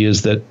worry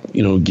is that,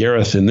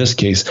 Gareth in this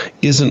case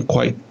isn't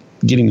quite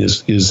getting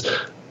his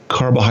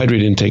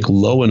carbohydrate intake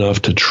low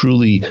enough to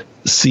truly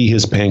see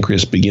his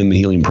pancreas begin the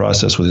healing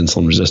process with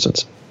insulin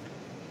resistance.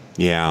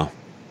 Yeah.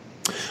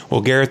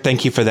 Well, Garrett,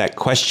 thank you for that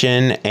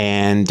question.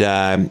 And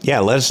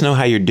let us know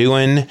how you're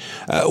doing.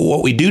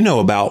 What we do know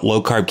about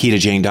low-carb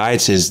ketogenic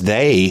diets is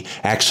they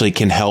actually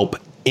can help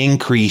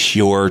increase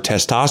your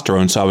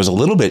testosterone. So I was a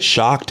little bit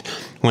shocked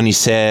when he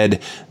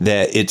said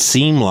that it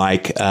seemed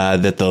like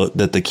that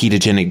the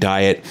ketogenic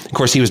diet, of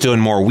course, he was doing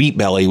more Wheat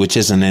Belly, which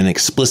isn't an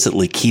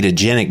explicitly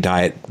ketogenic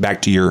diet.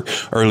 Back to your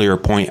earlier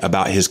point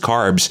about his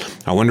carbs,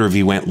 I wonder if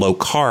he went low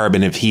carb,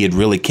 and if he had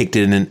really kicked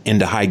it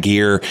into high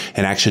gear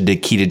and actually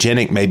did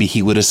ketogenic, maybe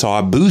he would have saw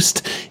a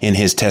boost in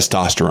his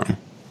testosterone.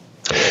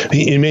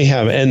 He may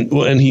have,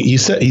 and he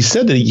said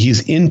that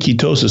he's in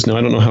ketosis now.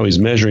 I don't know how he's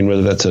measuring,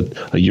 whether that's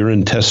a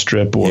urine test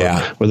strip or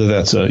whether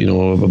that's a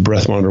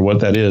breath monitor, what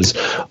that is.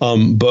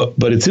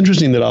 But it's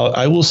interesting that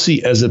I will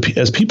see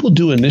as people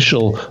do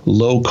initial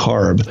low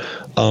carb.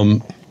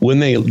 When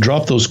they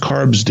drop those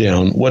carbs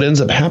down, what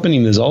ends up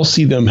happening is I'll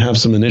see them have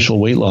some initial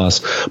weight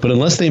loss, but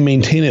unless they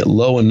maintain it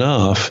low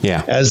enough,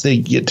 as they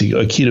get to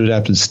a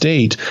keto-adapted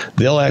state,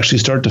 they'll actually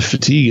start to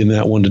fatigue in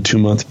that 1 to 2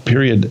 month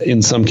period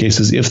in some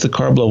cases if the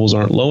carb levels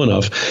aren't low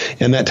enough.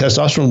 And that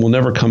testosterone will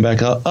never come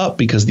back up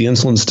because the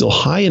insulin's still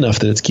high enough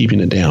that it's keeping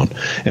it down.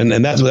 And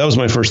that was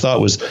my first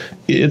thought was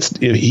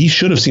he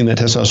should have seen that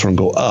testosterone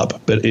go up,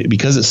 but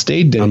because it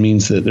stayed down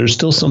means that there's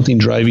still something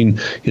driving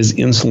his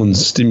insulin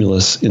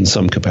stimulus in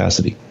some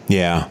capacity.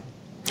 Yeah.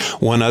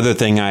 One other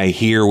thing I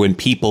hear when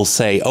people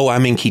say, "Oh,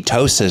 I'm in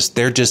ketosis,"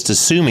 they're just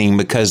assuming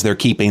because they're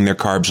keeping their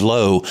carbs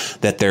low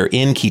that they're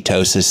in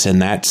ketosis,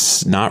 and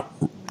that's not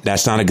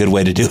a good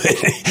way to do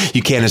it.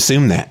 You can't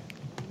assume that.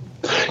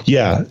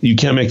 Yeah, you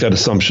can't make that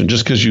assumption.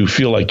 Just because you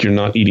feel like you're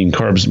not eating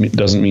carbs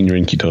doesn't mean you're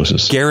in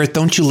ketosis. Garrett,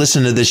 don't you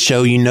listen to this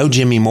show? You know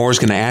Jimmy Moore is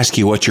going to ask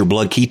you what your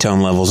blood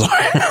ketone levels are.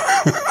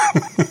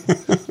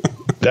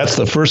 That's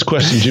the first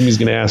question Jimmy's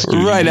going to ask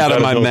you. Right out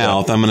of my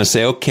mouth. I'm going to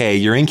say, okay,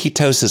 you're in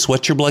ketosis.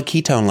 What's your blood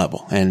ketone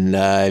level? And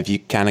if you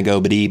kind of go,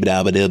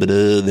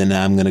 then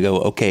I'm going to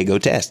go, okay, go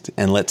test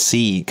and let's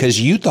see. Because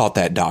you thought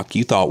that, Doc.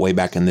 You thought way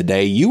back in the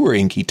day you were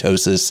in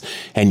ketosis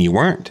and you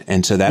weren't.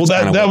 And so that's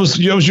that was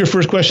your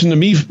first question to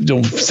me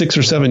 6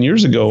 or 7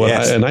 years ago.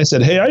 Yes. And I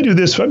said, hey, I do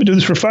this. I've been doing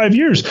this for 5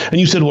 years. And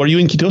you said, well, are you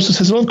in ketosis?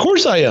 I said, well, of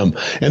course I am.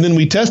 And then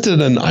we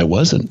tested and I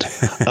wasn't.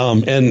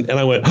 And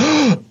I went,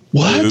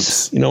 what?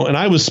 Oops. And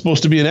I was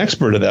supposed to be an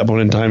expert at that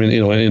point in time,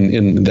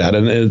 in that,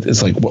 and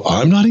it's like, well,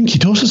 I'm not in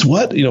ketosis.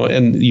 What?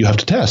 And you have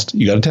to test.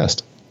 You got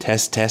to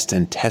test,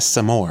 and test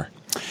some more.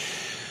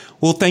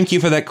 Well, thank you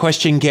for that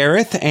question,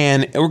 Gareth.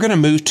 And we're going to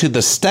move to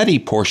the study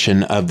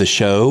portion of the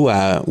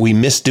show. We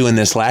missed doing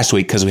this last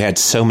week because we had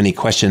so many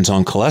questions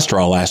on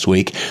cholesterol last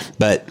week,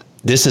 but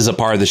this is a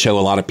part of the show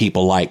a lot of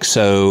people like.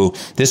 So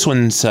this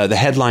one's, the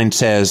headline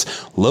says,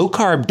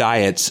 low-carb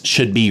diets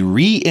should be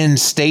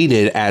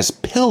reinstated as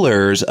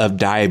pillars of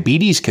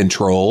diabetes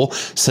control,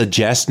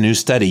 suggests new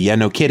study. Yeah,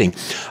 no kidding.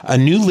 A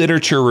new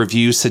literature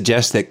review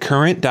suggests that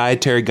current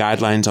dietary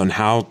guidelines on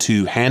how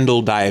to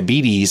handle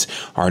diabetes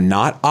are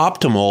not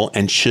optimal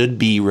and should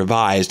be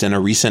revised. In a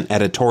recent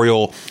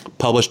editorial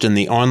published in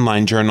the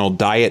online journal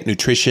Diet,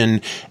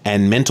 Nutrition,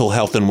 and Mental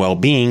Health and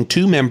Wellbeing,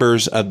 2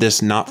 members of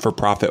this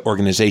not-for-profit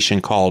organization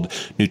called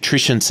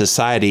Nutrition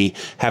Society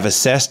have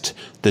assessed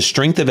the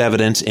strength of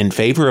evidence in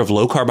favor of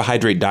low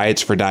carbohydrate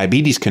diets for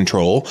diabetes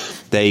control.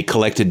 They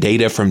collected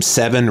data from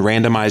 7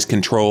 randomized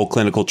control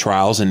clinical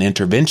trials and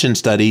intervention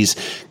studies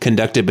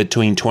conducted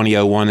between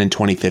 2001 and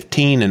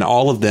 2015, and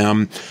all of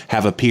them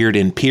have appeared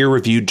in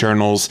peer-reviewed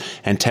journals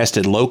and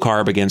tested low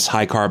carb against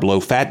high carb, low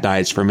fat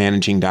diets for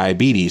managing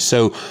diabetes.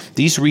 So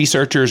these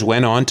researchers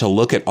went on to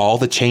look at all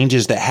the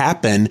changes that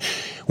happen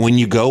when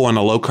you go on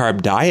a low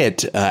carb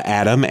diet,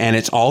 Adam, and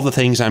it's all the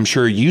things I'm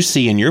sure you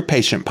see in your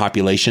patient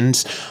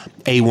populations.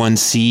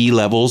 A1C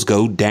levels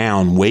go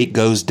down, weight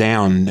goes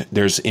down.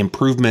 There's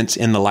improvements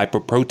in the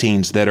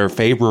lipoproteins that are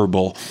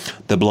favorable.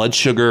 The blood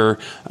sugar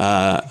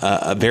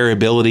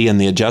variability and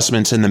the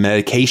adjustments in the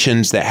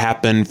medications that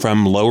happen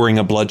from lowering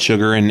of blood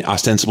sugar and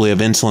ostensibly of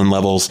insulin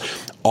levels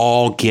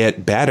all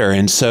get better.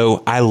 And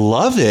so I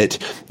love it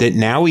that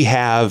now we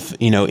have,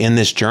 in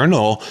this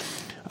journal,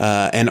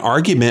 an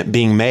argument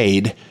being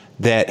made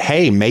that,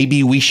 hey,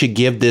 maybe we should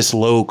give this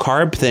low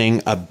carb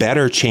thing a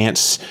better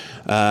chance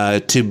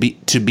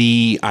to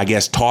be, I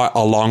guess, taught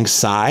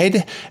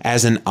alongside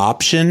as an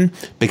option,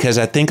 because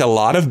I think a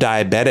lot of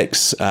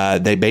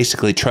diabetics, they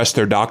basically trust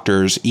their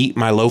doctors, eat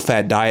my low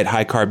fat diet,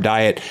 high carb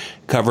diet,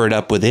 cover it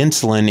up with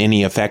insulin,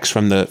 any effects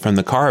from the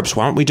carbs.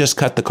 Why don't we just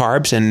cut the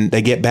carbs and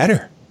they get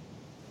better?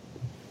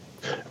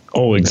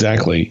 Oh,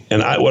 exactly.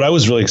 And what I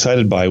was really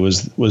excited by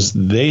was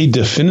they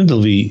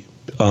definitively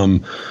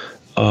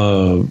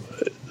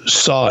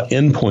saw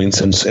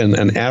endpoints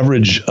and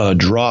average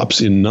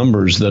drops in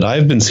numbers that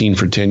I've been seeing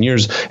for 10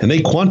 years, and they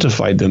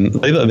quantified them.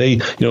 They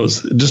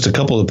just a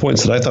couple of the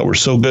points that I thought were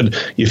so good.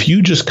 If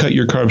you just cut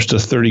your carbs to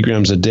 30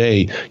 grams a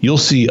day, you'll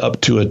see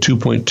up to a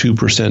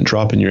 2.2%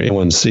 drop in your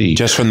A1C.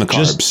 Just from the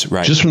carbs,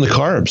 right? Just from the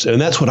carbs.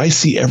 And that's what I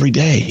see every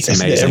day. It's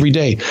amazing. Every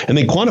day. And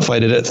they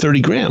quantified it at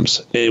 30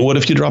 grams. What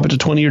if you drop it to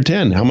 20 or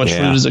 10? How much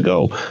further does it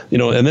go?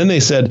 And then they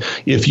said,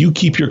 if you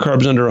keep your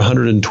carbs under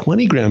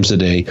 120 grams a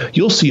day,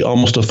 you'll see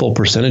almost a full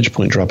percentage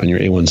point drop in your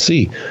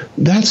A1C.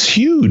 That's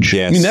huge.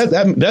 Yes.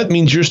 I mean, that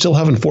means you're still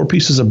having 4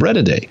 pieces of bread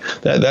a day.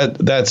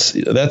 That's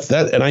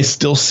and I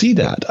still see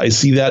that. I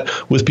see that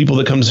with people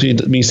that come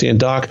to me saying,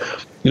 Doc,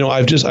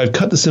 I've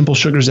cut the simple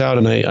sugars out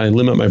and I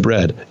limit my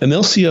bread, and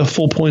they'll see a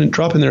full point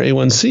drop in their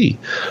A1C.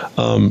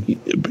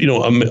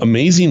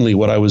 Amazingly,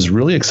 what I was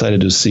really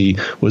excited to see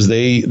was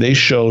they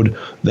showed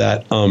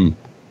that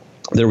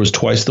there was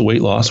twice the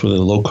weight loss with a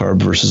low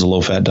carb versus a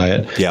low fat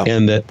diet,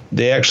 and that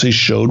they actually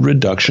showed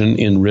reduction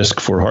in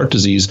risk for heart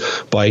disease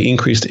by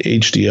increased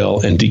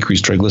HDL and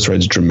decreased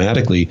triglycerides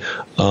dramatically.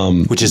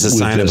 Which is a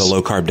sign of a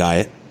low carb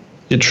diet.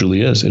 It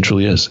truly is. It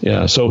truly is.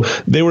 Yeah. So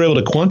they were able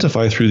to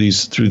quantify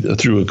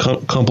through a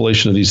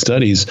compilation of these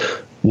studies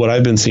what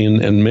I've been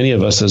seeing, and many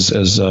of us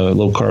as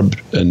low carb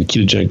and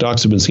ketogenic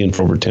docs have been seeing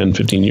for over 10,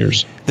 15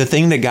 years. The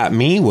thing that got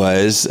me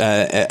was,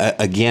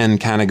 again,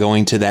 kind of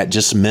going to that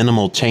just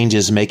minimal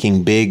changes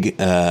making big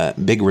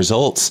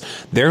results.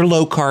 Their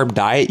low carb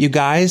diet, you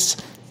guys,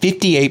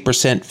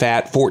 58%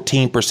 fat,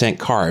 14%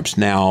 carbs.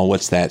 Now,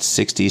 what's that?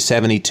 60,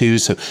 72.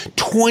 So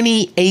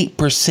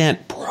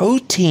 28%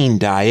 protein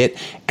diet,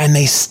 and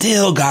they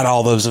still got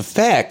all those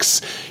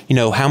effects.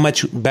 How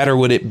much better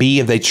would it be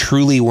if they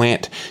truly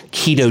went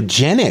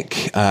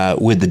ketogenic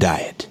with the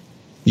diet?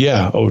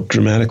 Yeah. Oh,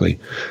 dramatically.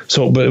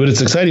 So, but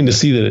it's exciting to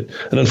see that.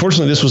 And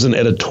unfortunately, this was an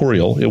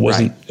editorial. It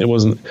wasn't. Right. It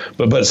wasn't.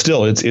 But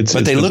still, it's.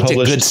 But they looked at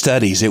good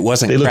studies. It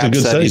wasn't crap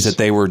studies that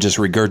they were just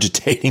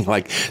regurgitating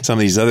like some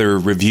of these other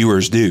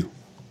reviewers do.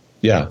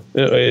 Yeah,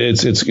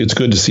 it's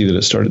good to see that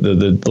it started.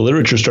 The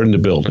literature is starting to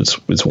build.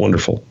 It's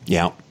wonderful.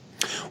 Yeah.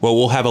 Well,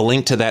 we'll have a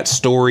link to that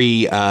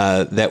story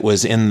that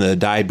was in the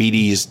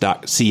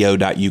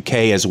diabetes.co.uk,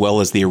 as well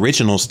as the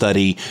original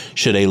study,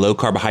 Should a Low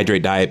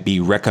Carbohydrate Diet Be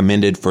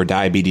Recommended for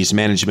Diabetes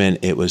Management?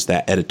 It was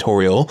that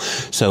editorial.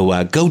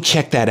 So go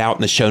check that out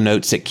in the show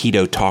notes at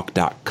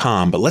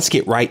ketotalk.com. But let's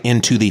get right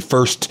into the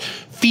first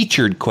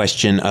featured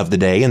question of the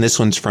day, and this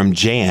one's from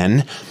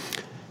Jan.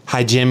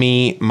 Hi,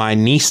 Jimmy. My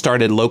niece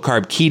started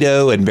low-carb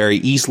keto and very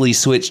easily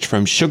switched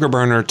from sugar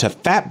burner to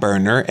fat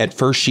burner. At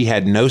first, she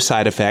had no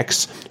side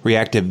effects,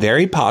 reacted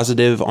very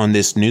positive on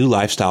this new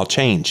lifestyle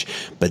change.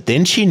 But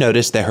then she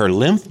noticed that her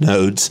lymph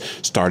nodes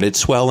started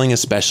swelling,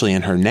 especially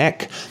in her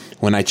neck.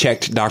 When I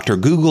checked Dr.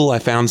 Google, I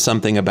found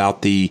something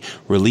about the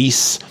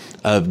release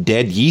of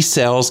dead yeast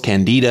cells,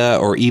 candida,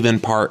 or even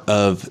part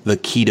of the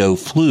keto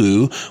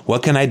flu.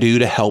 What can I do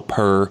to help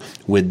her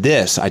with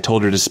this? I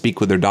told her to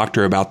speak with her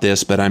doctor about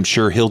this, but I'm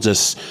sure he'll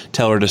just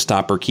tell her to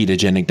stop her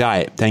ketogenic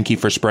diet. Thank you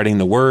for spreading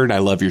the word. I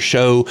love your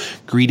show.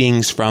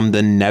 Greetings from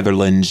the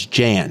Netherlands,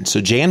 Jan. So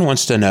Jan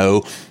wants to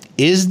know,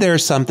 is there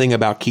something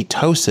about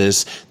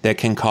ketosis that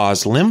can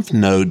cause lymph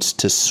nodes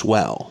to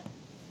swell?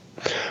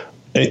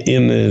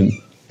 In the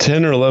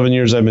 10 or 11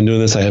 years I've been doing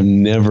this, I have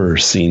never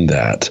seen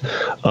that.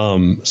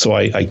 So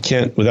I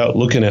can't, without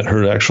looking at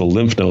her actual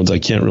lymph nodes, I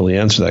can't really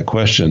answer that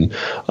question.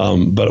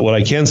 But what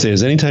I can say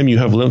is anytime you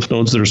have lymph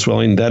nodes that are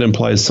swelling, that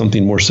implies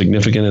something more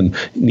significant and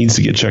needs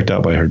to get checked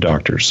out by her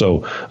doctor. So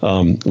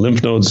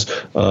lymph nodes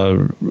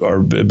are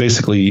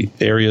basically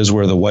areas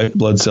where the white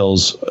blood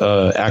cells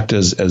act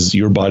as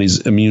your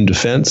body's immune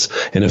defense.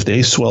 And if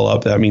they swell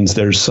up, that means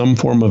there's some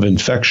form of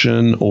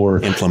infection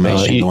or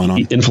inflammation going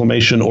on.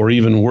 Inflammation, or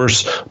even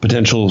worse,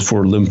 potential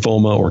for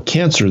lymphoma or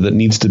cancer that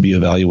needs to be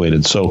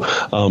evaluated. So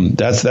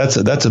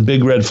that's a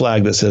big red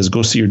flag that says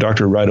go see your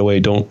doctor right away.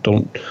 Don't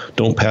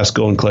pass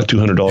go and collect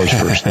 $200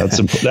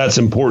 first. That's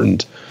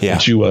important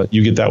that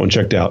you get that one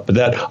checked out. But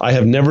that I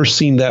have never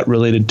seen that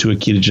related to a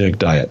ketogenic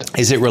diet.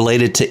 Is it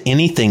related to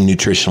anything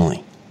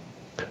nutritionally?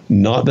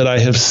 Not that I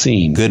have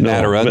seen. Good,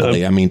 bad, or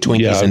ugly. I mean,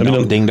 Twinkies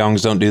and ding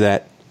dongs don't do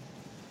that.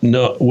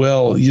 No,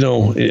 well, I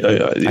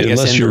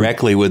guess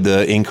indirectly with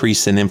the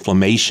increase in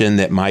inflammation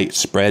that might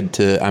spread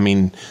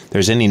to,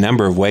 there's any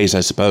number of ways, I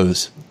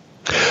suppose.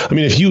 I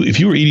mean, if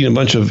you were eating a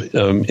bunch of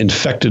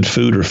infected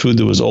food or food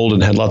that was old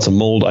and had lots of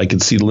mold, I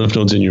could see the lymph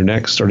nodes in your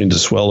neck starting to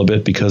swell a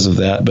bit because of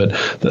that. But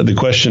the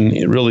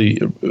question really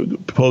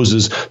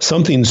poses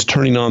something's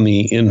turning on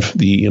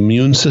the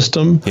immune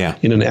system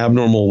in an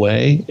abnormal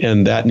way,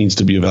 and that needs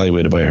to be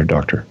evaluated by her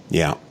doctor.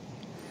 Yeah.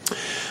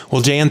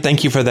 Well, Jan,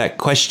 thank you for that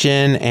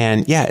question.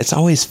 And it's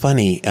always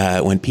funny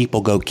when people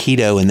go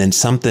keto and then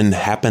something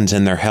happens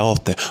in their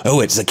health.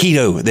 It's the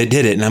keto that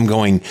did it. And I'm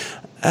going,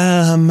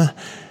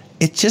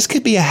 it just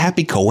could be a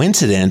happy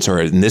coincidence, or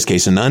in this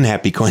case, an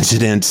unhappy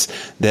coincidence,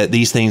 that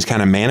these things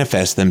kind of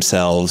manifest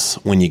themselves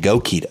when you go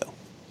keto.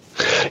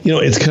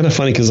 It's kind of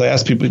funny because I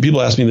ask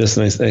people ask me this,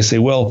 and I say,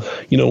 well,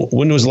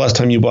 when was the last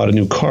time you bought a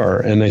new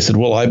car? And they said,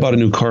 well, I bought a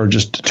new car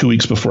just 2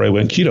 weeks before I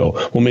went keto.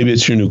 Well, maybe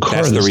it's your new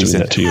car that's doing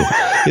that to you.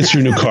 It's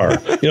your new car.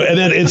 And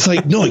then it's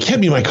like, no, it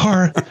can't be my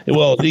car.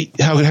 Well,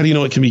 how do you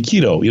know it can be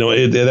keto?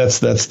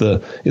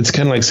 It's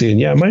kind of like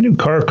saying, my new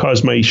car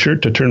caused my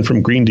shirt to turn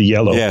from green to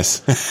yellow.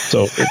 Yes.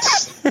 So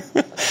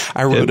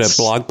I wrote a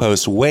blog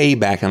post way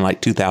back in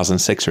like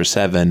 2006 or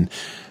 7.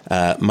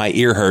 My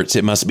ear hurts.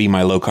 It must be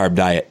my low carb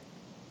diet.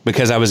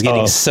 Because I was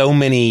getting so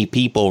many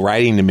people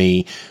writing to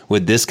me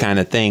with this kind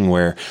of thing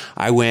where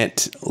I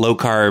went low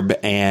carb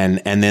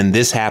and then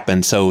this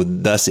happened. So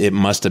thus it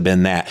must have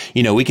been that.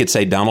 We could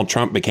say Donald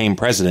Trump became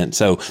president.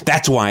 So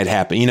that's why it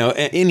happened.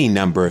 Any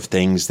number of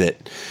things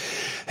that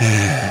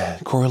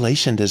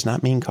correlation does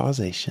not mean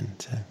causation.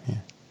 So,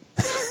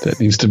 That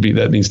needs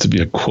to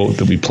be a quote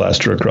that we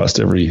plaster across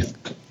every.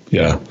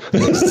 Yeah,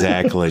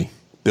 exactly.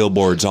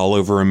 Billboards all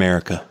over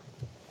America.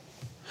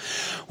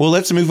 Well,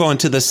 let's move on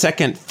to the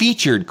second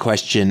featured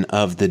question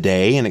of the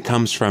day, and it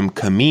comes from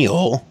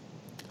Camille.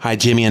 Hi,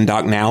 Jimmy and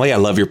Doc Nally. I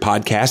love your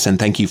podcast, and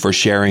thank you for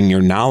sharing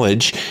your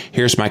knowledge.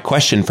 Here's my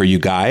question for you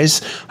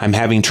guys. I'm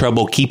having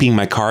trouble keeping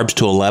my carbs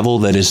to a level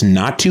that is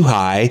not too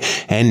high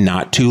and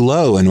not too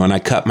low. And when I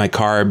cut my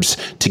carbs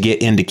to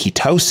get into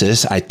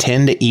ketosis, I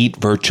tend to eat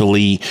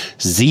virtually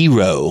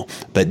zero.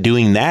 But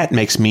doing that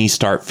makes me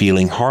start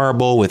feeling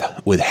horrible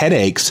with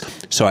headaches.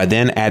 So I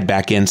then add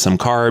back in some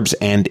carbs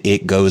and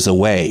it goes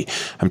away.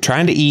 I'm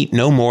trying to eat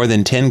no more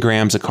than 10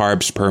 grams of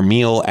carbs per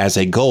meal as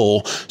a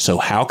goal. So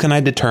how can I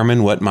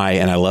determine what my,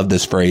 and I love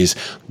this phrase,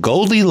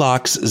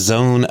 Goldilocks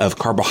zone of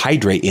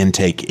carbohydrate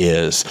intake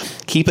is?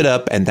 Keep it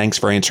up, and thanks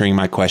for answering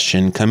my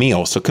question,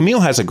 Camille. So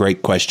Camille has a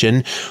great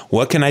question.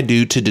 What can I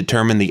do to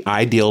determine the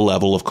ideal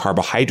level of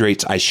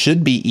carbohydrates I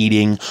should be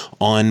eating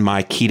on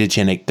my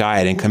ketogenic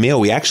diet? And Camille,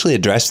 we actually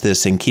addressed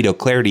this in Keto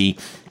Clarity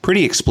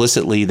pretty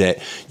explicitly, that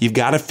you've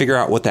got to figure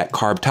out what that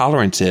carb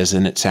tolerance is.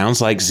 And it sounds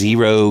like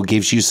zero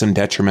gives you some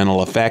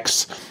detrimental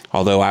effects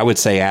Although I would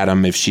say,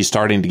 Adam, if she's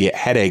starting to get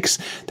headaches,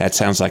 that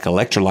sounds like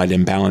electrolyte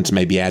imbalance.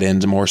 Maybe add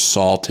in some more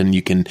salt and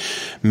you can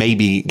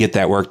maybe get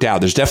that worked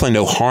out. There's definitely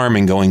no harm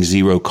in going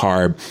zero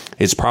carb.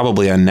 It's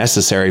probably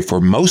unnecessary for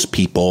most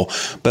people,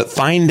 but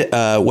find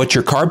what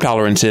your carb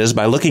tolerance is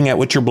by looking at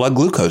what your blood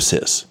glucose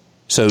is.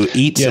 So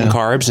eat some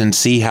carbs and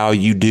see how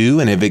you do.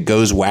 And if it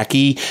goes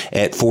wacky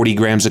at 40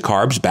 grams of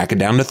carbs, back it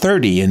down to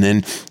 30 and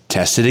then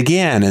test it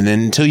again. And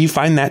then until you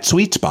find that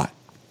sweet spot.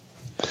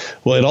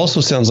 Well, it also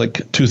sounds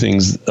like two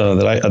things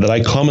that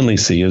I commonly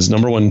see is,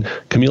 number one,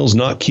 Camille's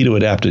not keto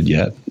adapted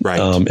yet. Right.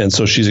 And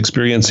so she's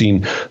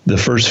experiencing the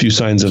first few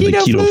signs of the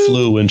keto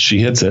flu when she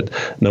hits it,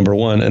 number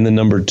one. And then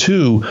number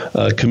two,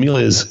 Camille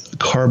is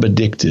carb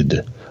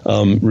addicted.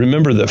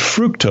 Remember that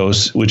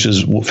fructose, which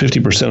is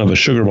 50% of a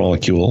sugar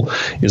molecule,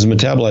 is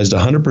metabolized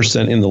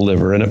 100% in the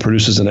liver, and it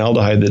produces an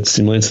aldehyde that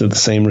stimulates at the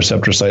same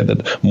receptor site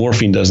that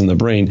morphine does in the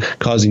brain,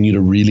 causing you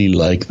to really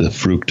like the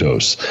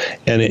fructose.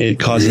 And it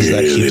causes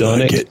that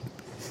hedonic. Like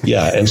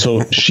yeah, and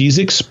so she's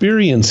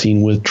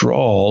experiencing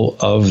withdrawal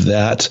of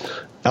that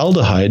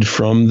aldehyde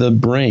from the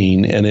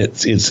brain, and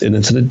it's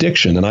an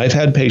addiction. And I've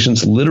had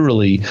patients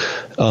literally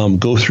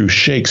go through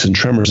shakes and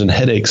tremors and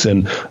headaches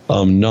and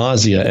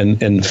nausea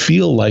and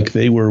feel like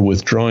they were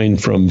withdrawing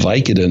from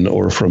Vicodin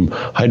or from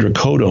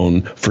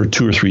hydrocodone for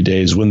 2 or 3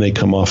 days when they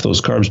come off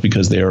those carbs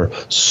because they are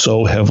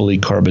so heavily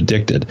carb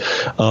addicted.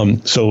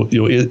 So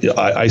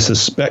I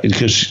suspect,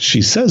 because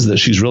she says that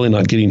she's really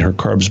not getting her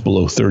carbs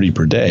below 30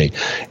 per day,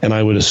 and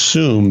I would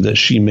assume that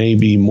she may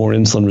be more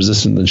insulin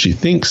resistant than she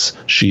thinks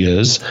she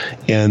is,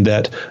 and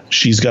that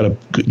she's got to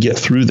get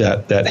through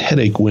that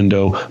headache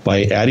window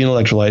by adding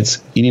electrolytes,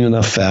 eating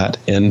enough fat,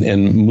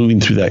 and moving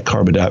through that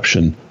carb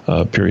adaptation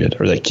period,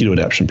 or that keto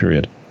adaptation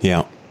period.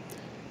 Yeah.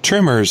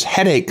 Tremors,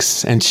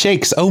 headaches, and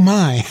shakes. Oh,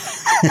 my.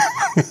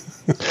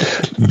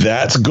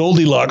 That's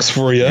Goldilocks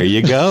for you. There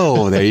you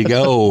go. There you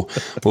go.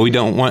 Well, we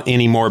don't want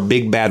any more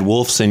big bad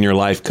wolves in your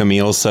life,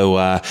 Camille. So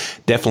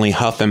definitely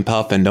huff and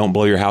puff and don't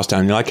blow your house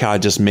down. You like how I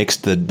just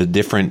mixed the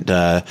different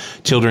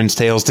children's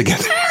tales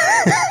together?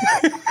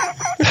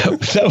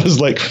 That was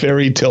like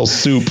fairy tale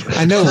soup.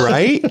 I know,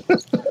 right?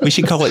 We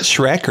should call it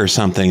Shrek or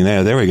something.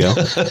 There we go.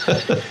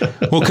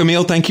 Well,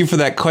 Camille, thank you for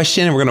that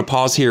question. And we're going to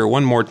pause here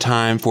one more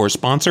time for a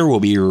sponsor. We'll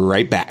be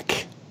right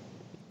back.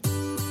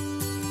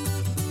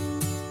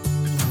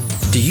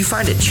 Do you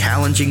find it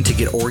challenging to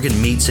get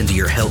organ meats into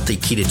your healthy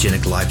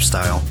ketogenic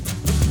lifestyle?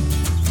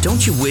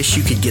 Don't you wish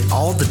you could get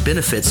all the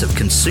benefits of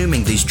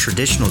consuming these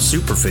traditional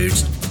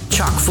superfoods,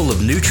 chock full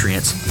of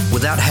nutrients,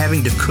 without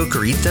having to cook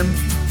or eat them?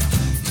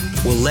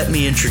 Well, let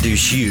me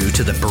introduce you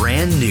to the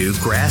brand new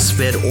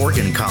grass-fed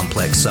organ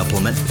complex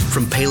supplement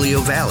from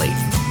Paleo Valley,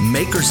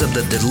 makers of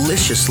the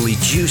deliciously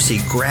juicy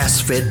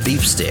grass-fed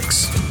beef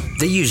sticks.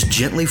 They use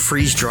gently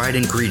freeze-dried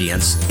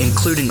ingredients,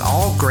 including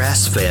all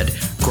grass-fed,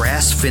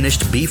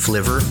 grass-finished beef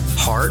liver,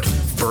 heart,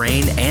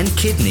 brain, and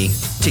kidney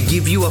to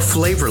give you a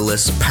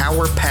flavorless,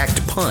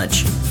 power-packed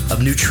punch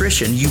of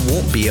nutrition you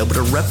won't be able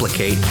to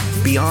replicate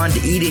beyond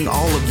eating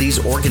all of these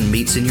organ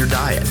meats in your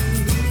diet.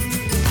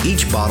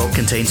 Each bottle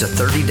contains a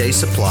 30-day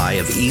supply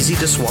of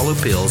easy-to-swallow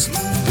pills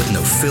with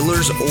no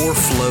fillers or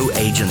flow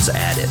agents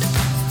added.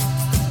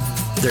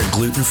 They're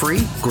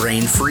gluten-free,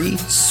 grain-free,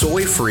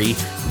 soy-free,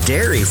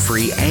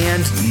 dairy-free,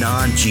 and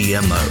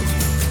non-GMO.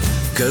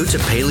 Go to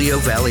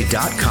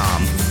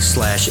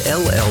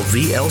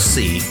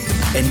paleovalley.com/LLVLC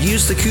and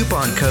use the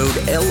coupon code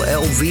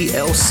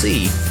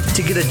LLVLC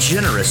to get a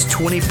generous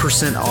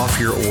 20% off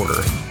your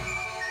order.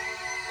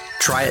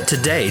 Try it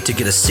today to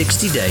get a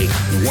 60-day,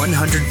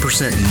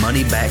 100%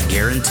 money-back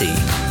guarantee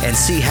and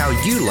see how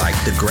you like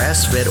the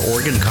grass-fed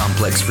organ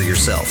complex for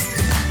yourself.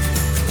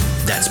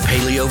 That's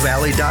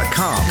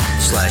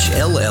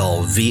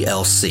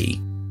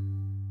paleovalley.com/LLVLC.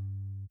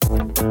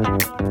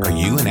 Are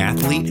you an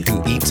athlete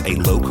who eats a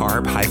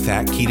low-carb,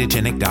 high-fat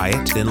ketogenic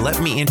diet? Then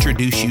let me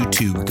introduce you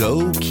to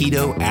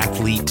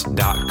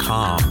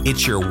GoKetoAthlete.com.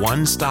 It's your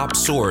one-stop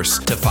source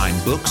to find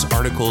books,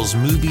 articles,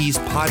 movies,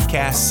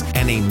 podcasts,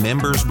 and a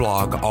members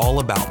blog all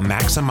about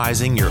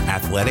maximizing your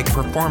athletic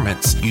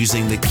performance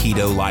using the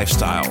keto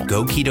lifestyle.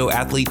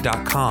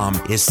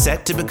 GoKetoAthlete.com is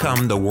set to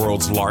become the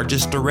world's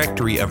largest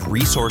directory of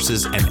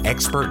resources and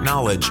expert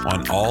knowledge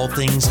on all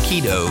things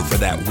keto for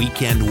that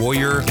weekend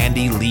warrior and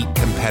elite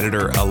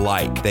competitor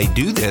alike. They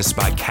do this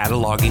by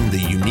cataloging the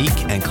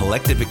unique and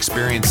collective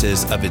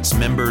experiences of its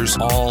members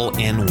all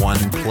in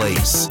one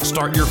place.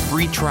 Start your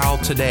free trial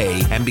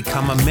today and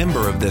become a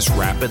member of this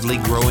rapidly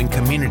growing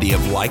community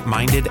of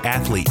like-minded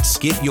athletes.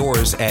 Get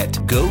yours at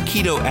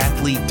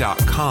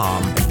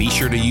GoKetoAthlete.com and be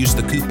sure to use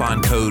the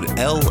coupon code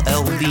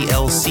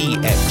LLVLC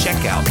at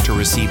checkout to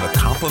receive a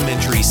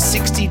complimentary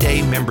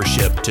 60-day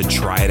membership to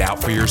try it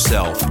out for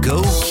yourself.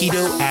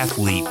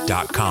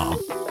 GoKetoAthlete.com.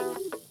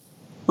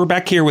 We're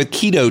back here with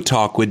Keto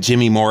Talk with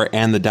Jimmy Moore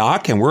and the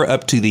Doc, and we're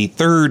up to the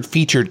third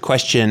featured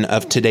question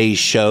of today's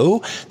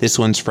show. This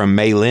one's from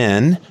May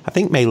Lynn. I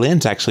think May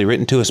Lynn's actually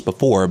written to us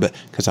before, but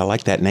because I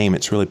like that name,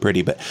 it's really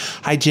pretty. But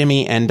hi,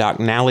 Jimmy and Doc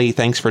Nally.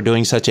 Thanks for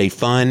doing such a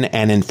fun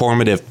and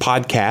informative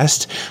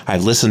podcast.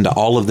 I've listened to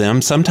all of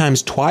them,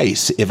 sometimes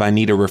twice if I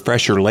need a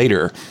refresher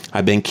later.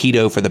 I've been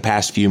keto for the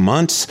past few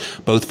months,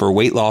 both for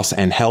weight loss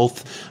and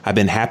health. I've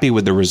been happy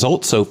with the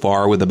results so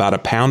far, with about a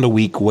pound a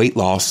week weight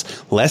loss,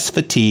 less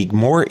fatigue,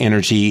 more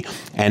energy,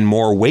 and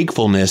more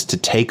wakefulness to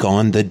take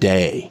on the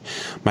day.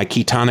 My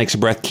Ketonix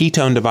breath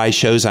ketone device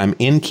shows I'm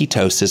in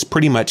ketosis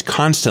pretty much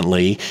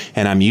constantly,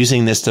 and I'm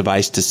using this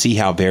device to see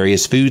how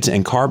various foods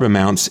and carb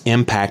amounts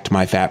impact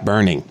my fat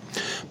burning.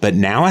 But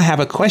now I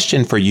have a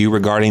question for you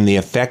regarding the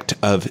effect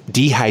of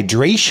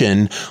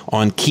dehydration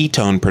on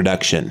ketone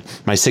production.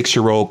 My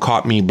 6-year-old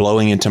caught me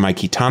blowing into my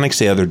Ketonix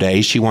the other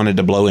day. She wanted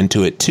to blow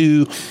into it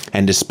too,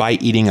 and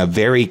despite eating a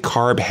very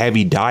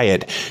carb-heavy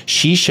diet,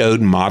 she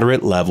showed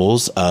moderate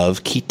levels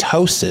of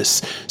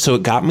ketosis. So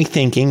it got me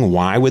thinking,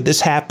 why would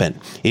this happen?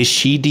 Is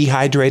she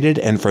dehydrated?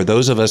 And for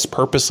those of us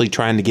purposely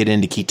trying to get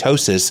into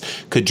ketosis,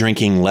 could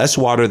drinking less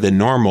water than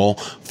normal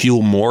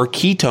fuel more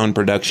ketone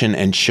production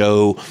and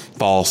show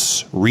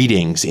false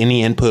readings?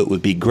 Any input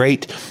would be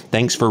great.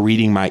 Thanks for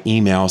reading my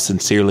email.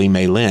 Sincerely,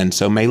 May Lynn.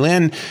 So May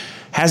Lynn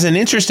has an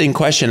interesting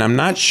question. I'm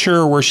not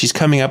sure where she's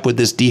coming up with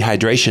this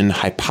dehydration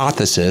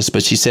hypothesis,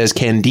 but she says,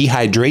 can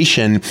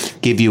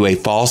dehydration give you a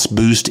false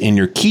boost in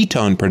your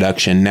ketone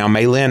production? Now,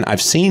 May Lynn,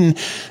 I've seen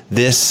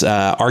this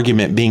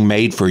argument being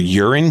made for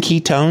urine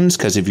ketones,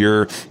 because if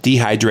you're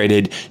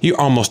dehydrated,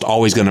 you're almost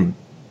always going to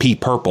pee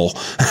purple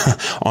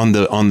on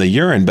the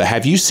urine. But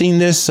have you seen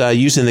this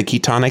using the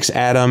Ketonix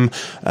atom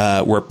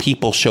where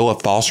people show a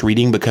false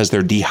reading because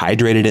they're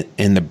dehydrated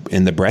in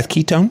the breath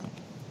ketone?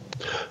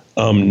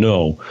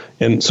 No.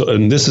 And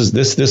this is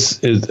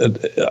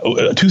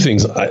two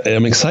things.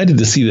 I'm excited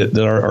to see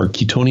that our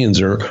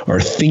ketonians are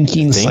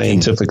thinking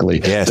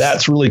scientifically. Yes.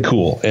 That's really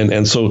cool.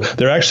 And so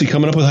they're actually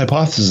coming up with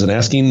hypotheses and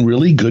asking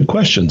really good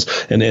questions.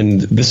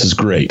 And this is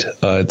great.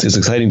 It's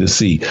exciting to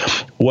see.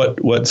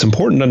 What's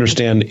important to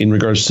understand in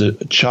regards to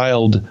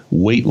child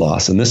weight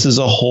loss, and this is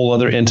a whole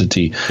other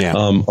entity. Yeah.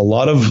 A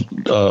lot of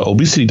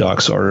obesity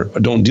docs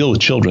don't deal with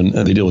children,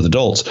 they deal with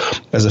adults.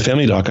 As a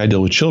family doc, I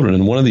deal with children.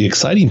 And one of the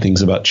exciting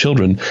things about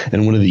children,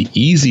 and one of the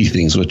easy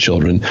things with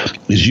children,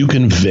 is you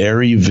can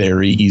very,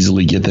 very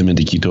easily get them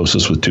into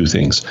ketosis with two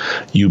things.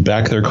 You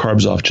back their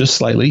carbs off just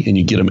slightly, and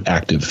you get them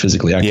active,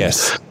 physically active.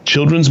 Yes.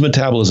 Children's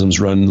metabolisms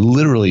run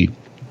literally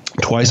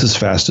twice as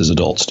fast as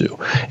adults do.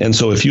 And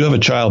so if you have a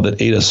child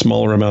that ate a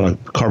smaller amount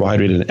of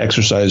carbohydrate and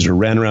exercised or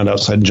ran around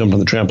outside and jumped on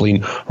the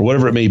trampoline or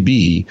whatever it may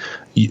be,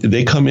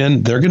 they come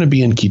in, they're going to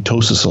be in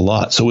ketosis a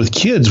lot. So with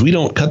kids, we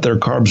don't cut their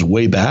carbs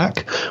way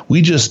back.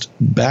 We just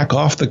back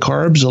off the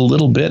carbs a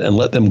little bit and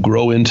let them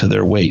grow into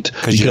their weight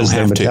because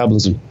their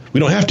metabolism. We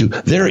don't have to.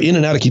 They're in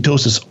and out of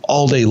ketosis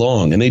all day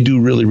long, and they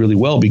do really, really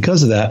well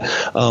because of that.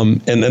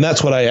 And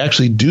that's what I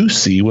actually do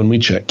see when we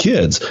check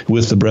kids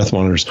with the breath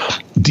monitors.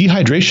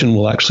 Dehydration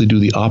will actually do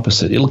the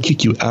opposite. It'll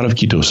kick you out of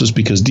ketosis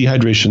because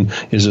dehydration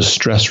is a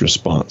stress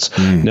response.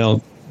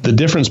 Now, the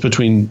difference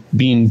between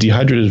being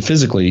dehydrated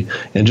physically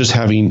and just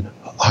having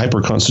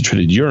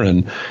hyper-concentrated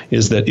urine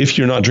is that if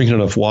you're not drinking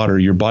enough water,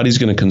 your body's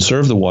going to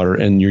conserve the water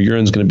and your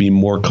urine's going to be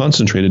more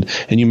concentrated,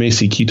 and you may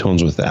see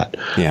ketones with that.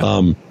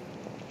 Yeah.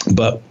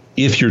 But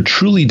if you're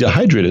truly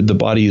dehydrated, the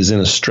body is in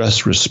a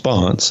stress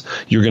response.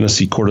 You're going to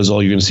see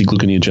cortisol. You're going to see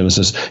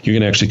gluconeogenesis. You're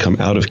going to actually come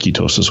out of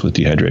ketosis with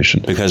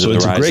dehydration. Because of the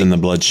rise in the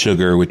blood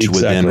sugar, which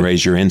would then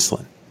raise your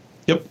insulin.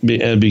 Yep,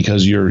 and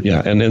because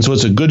and so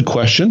it's a good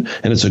question,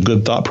 and it's a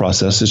good thought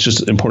process. It's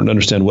just important to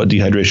understand what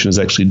dehydration is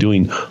actually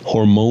doing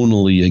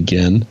hormonally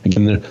again.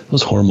 Again,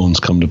 those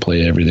hormones come to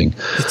play everything.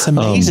 It's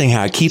amazing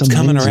how it keeps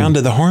coming around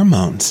to the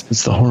hormones.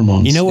 It's the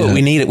hormones. You know what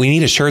we need? We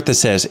need a shirt that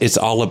says, "It's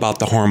all about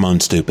the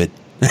hormones, stupid."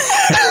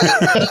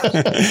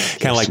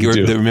 Kind of like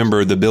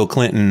remember the Bill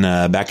Clinton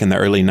back in the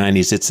early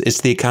 90s.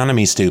 It's the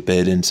economy,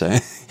 stupid, and so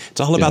it's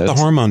all about the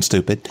hormones,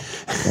 stupid.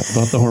 All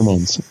about the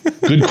hormones.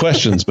 Good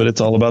questions, but it's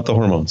all about the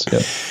hormones.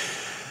 Yeah.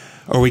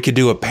 Or we could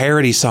do a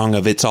parody song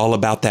of "It's all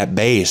about that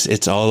bass.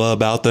 It's all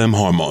about them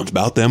hormones,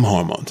 about them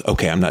hormones."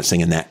 Okay, I'm not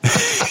singing that.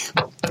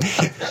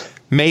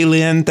 May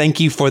Lynn, thank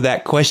you for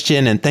that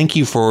question, and thank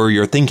you for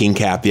your thinking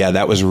cap. Yeah,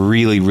 that was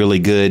really, really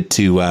good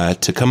to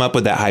come up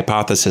with that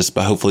hypothesis,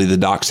 but hopefully the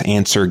doc's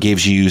answer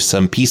gives you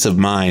some peace of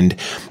mind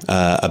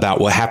about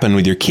what happened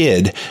with your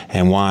kid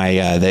and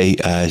why they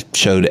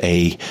showed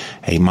a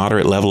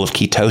moderate level of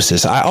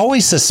ketosis. I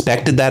always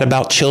suspected that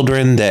about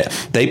children, that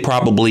they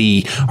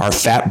probably are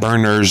fat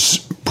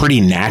burners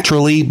pretty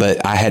naturally,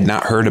 but I had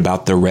not heard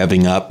about the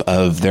revving up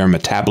of their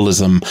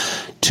metabolism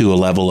to a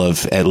level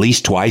of at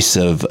least twice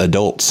of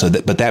adults.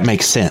 But that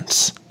makes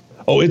sense.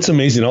 Oh, it's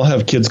amazing. I'll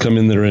have kids come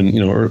in that are in,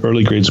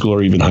 early grade school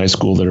or even high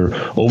school that are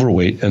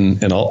overweight,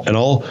 and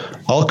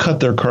I'll cut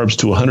their carbs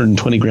to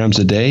 120 grams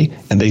a day,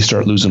 and they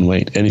start losing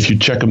weight. And if you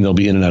check them, they'll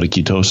be in and out of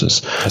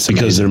ketosis. That's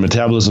because amazing. their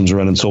metabolisms are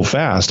running so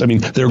fast. I mean,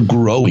 they're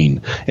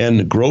growing,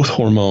 and growth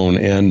hormone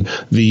and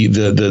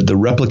the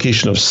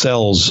replication of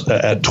cells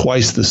at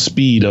twice the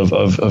speed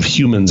of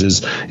humans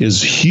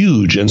is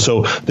huge. And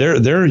so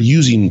they're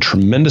using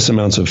tremendous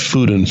amounts of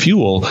food and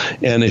fuel.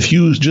 And if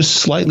you just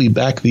slightly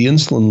back the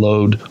insulin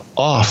load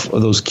off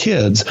of those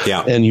kids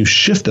and you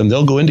shift them,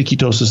 they'll go into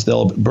ketosis,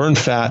 they'll burn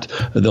fat,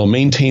 they'll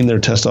maintain their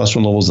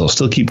testosterone levels, they'll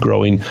still keep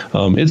growing.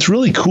 It's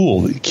really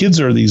cool. Kids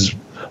are these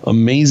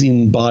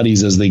amazing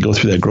bodies as they go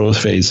through that growth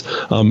phase.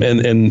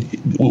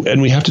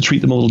 And we have to treat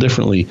them a little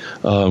differently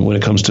when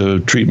it comes to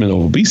treatment of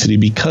obesity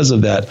because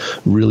of that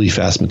really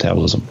fast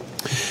metabolism.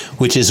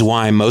 Which is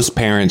why most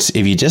parents,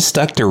 if you just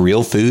stuck to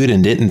real food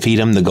and didn't feed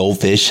them the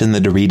goldfish and the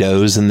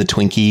Doritos and the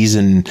Twinkies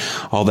and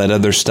all that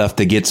other stuff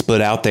that gets put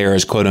out there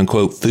as quote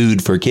unquote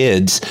food for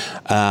kids,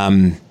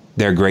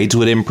 their grades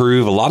would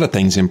improve. A lot of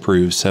things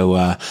improve.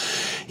 So,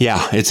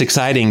 it's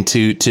exciting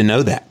to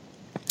know that.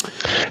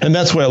 And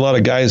that's why a lot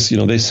of guys,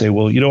 they say,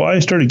 well, I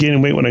started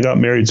gaining weight when I got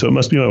married, so it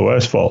must be my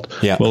wife's fault.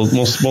 Yeah. Well,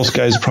 most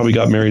guys probably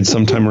got married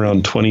sometime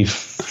around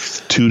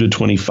 22 to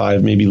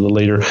 25, maybe a little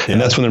later. Yeah.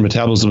 And that's when their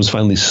metabolism is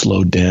finally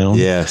slowed down.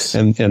 Yes.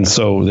 And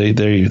so they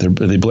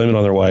blame it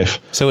on their wife.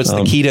 So it's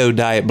the keto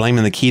diet,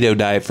 blaming the keto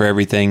diet for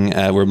everything.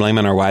 We're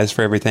blaming our wives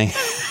for everything.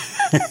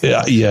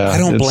 Yeah. I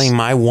don't blame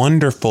my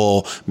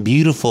wonderful,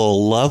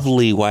 beautiful,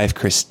 lovely wife,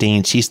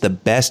 Christine. She's the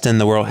best in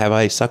the world. Have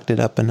I sucked it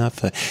up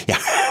enough? Yeah.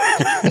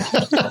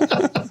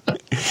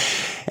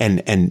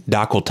 And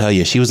Doc will tell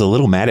you, she was a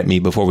little mad at me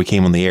before we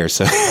came on the air.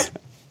 So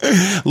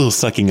a little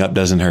sucking up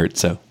doesn't hurt.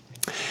 So,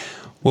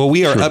 well,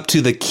 we are up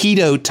to the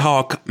Keto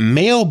Talk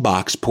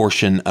mailbox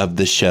portion of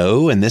the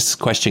show. And this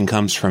question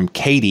comes from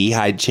Katie.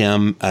 Hi,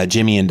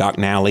 Jimmy and Doc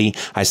Nally.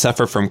 I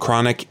suffer from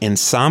chronic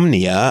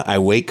insomnia. I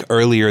wake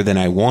earlier than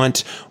I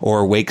want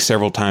or wake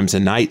several times a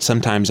night.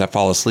 Sometimes I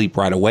fall asleep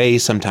right away.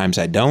 Sometimes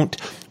I don't.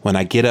 When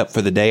I get up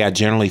for the day, I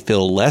generally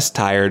feel less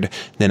tired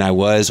than I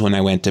was when I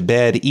went to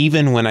bed,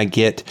 even when I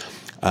get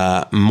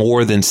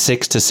more than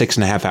 6 to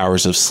 6.5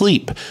 hours of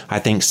sleep. I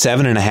think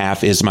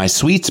 7.5 is my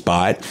sweet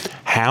spot.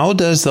 How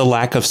does the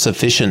lack of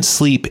sufficient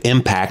sleep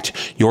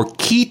impact your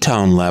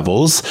ketone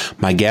levels?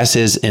 My guess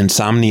is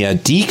insomnia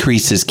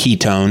decreases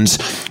ketones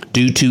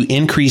due to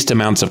increased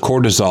amounts of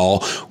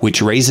cortisol,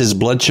 which raises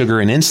blood sugar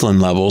and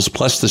insulin levels,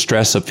 plus the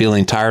stress of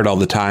feeling tired all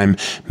the time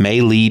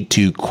may lead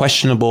to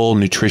questionable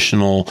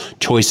nutritional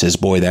choices.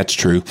 Boy, that's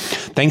true.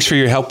 Thanks for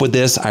your help with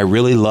this. I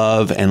really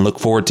love and look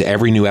forward to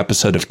every new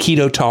episode of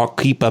Keto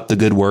Talk. Keep up the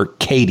good work,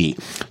 Katie.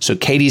 So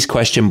Katie's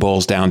question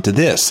boils down to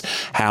this.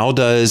 How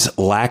does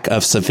lack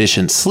of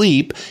sufficient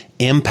sleep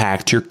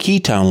impact your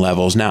ketone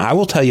levels? Now, I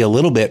will tell you a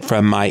little bit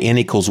from my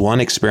N=1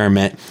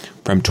 experiment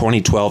from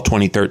 2012,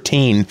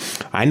 2013.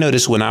 I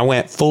noticed when I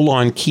went full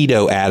on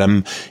keto,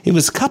 Adam, it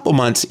was a couple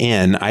months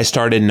in, I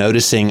started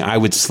noticing I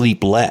would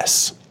sleep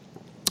less.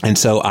 And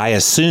so I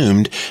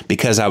assumed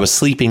because I was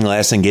sleeping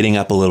less and getting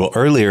up a little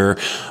earlier,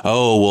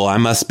 I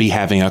must be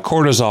having a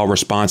cortisol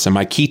response and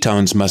my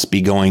ketones must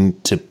be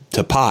going to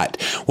pot.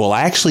 Well,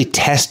 I actually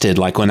tested,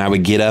 like when I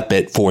would get up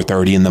at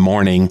 4:30 in the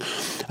morning,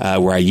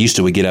 where I used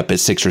to would get up at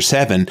 6 or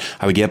 7,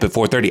 I would get up at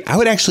 4:30. I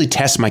would actually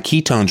test my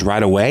ketones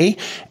right away.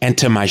 And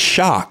to my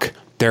shock,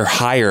 they're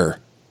higher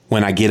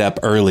when I get up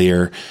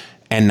earlier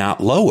and not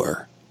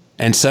lower.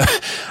 And so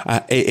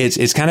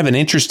it's kind of an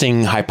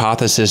interesting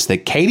hypothesis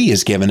that Katie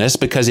has given us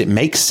because it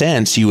makes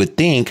sense. You would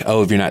think,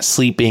 if you're not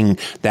sleeping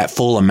that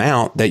full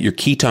amount, that your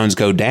ketones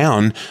go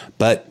down.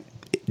 But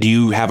do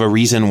you have a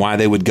reason why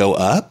they would go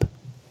up?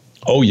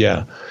 Oh,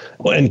 yeah.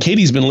 Well, and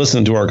Katie's been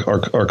listening to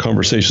our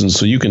conversations,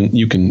 so you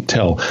can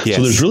tell. Yes.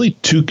 So there's really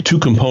two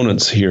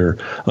components here.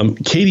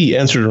 Katie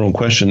answered her own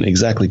question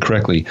exactly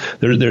correctly.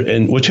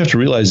 And what you have to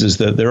realize is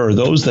that there are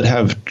those that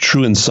have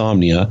true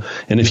insomnia,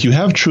 and if you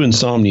have true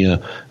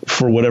insomnia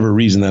for whatever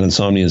reason that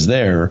insomnia is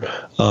there,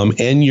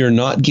 and you're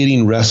not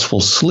getting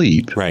restful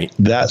sleep, right,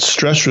 that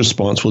stress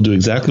response will do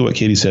exactly what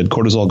Katie said.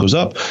 Cortisol goes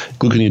up,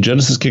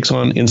 gluconeogenesis kicks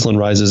on, insulin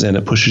rises, and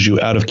it pushes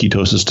you out of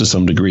ketosis to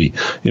some degree.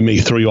 It may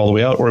throw you all the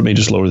way out, or it may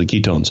just lower the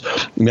ketones.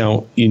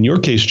 Now, in your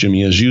case,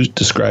 Jimmy, as you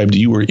described,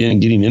 you were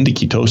getting into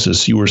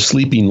ketosis, you were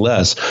sleeping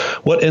less.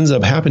 What ends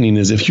up happening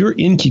is if you're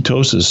in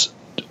ketosis,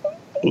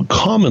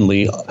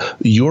 commonly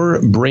your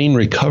brain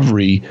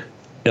recovery,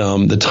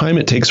 the time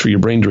it takes for your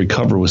brain to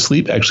recover with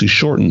sleep actually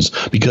shortens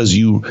because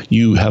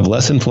you have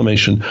less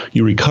inflammation,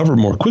 you recover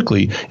more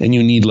quickly, and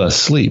you need less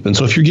sleep. And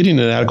so if you're getting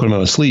an adequate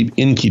amount of sleep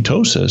in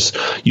ketosis,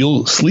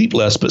 you'll sleep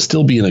less but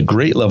still be in a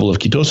great level of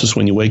ketosis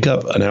when you wake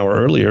up an hour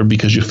earlier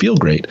because you feel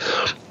great.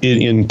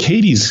 in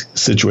Katie's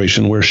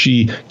situation, where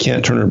she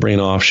can't turn her brain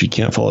off, she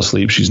can't fall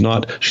asleep, she's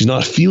not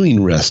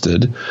feeling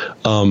rested,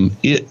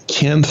 it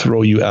can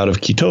throw you out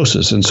of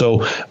ketosis. And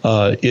so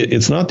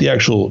it's not the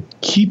actual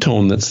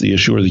ketone that's the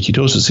issue or the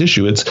ketosis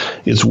issue.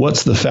 It's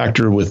what's the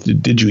factor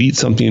with, did you eat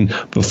something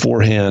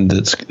beforehand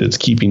that's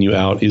keeping you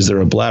out? Is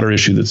there a bladder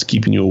issue that's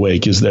keeping you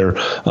awake? Is there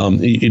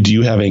do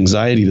you have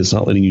anxiety that's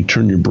not letting you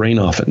turn your brain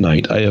off at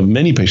night? I have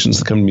many patients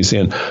that come to me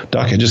saying,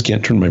 Doc, I just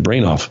can't turn my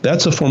brain off.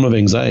 That's a form of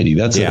anxiety.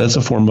 That's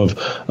a form of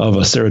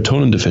a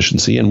serotonin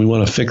deficiency, and we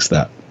want to fix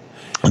that.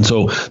 And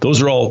so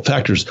those are all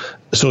factors.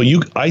 So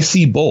I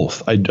see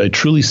both. I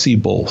truly see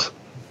both.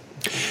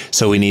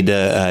 So we need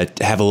to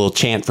have a little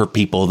chant for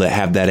people that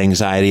have that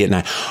anxiety at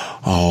night.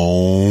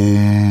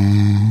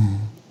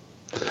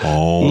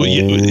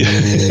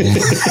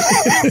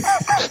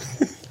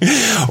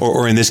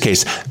 Or in this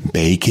case,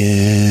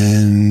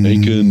 bacon.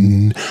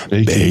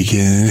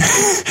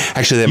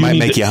 Actually, that might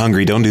make you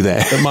hungry. Don't do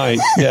that. That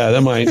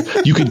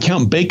might. You could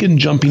count bacon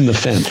jumping the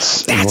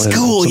fence. That's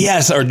cool.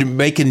 Yes, or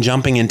bacon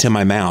jumping into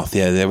my mouth.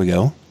 Yeah, there we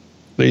go.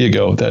 There you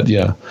go.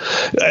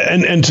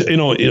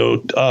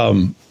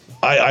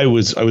 I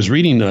was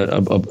reading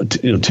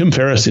Tim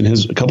Ferriss in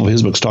a couple of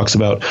his books talks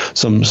about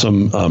some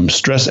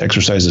stress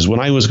exercises. When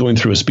I was going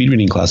through a speed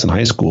reading class in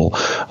high school,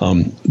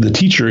 the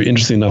teacher,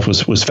 interesting enough,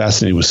 was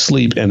fascinated with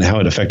sleep and how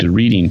it affected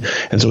reading.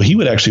 And so he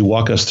would actually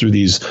walk us through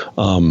these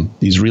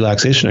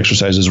relaxation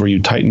exercises where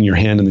you tighten your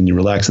hand and then you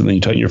relax it, and then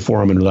you tighten your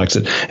forearm and relax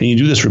it, and you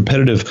do this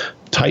repetitive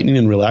tightening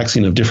and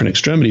relaxing of different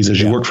extremities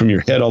as you work from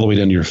your head all the way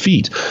down to your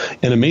feet.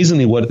 And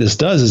amazingly, what this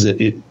does is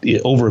it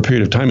over a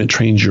period of time, it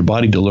trains your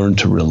body to learn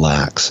to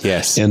relax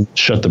and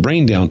shut the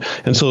brain down.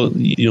 And so,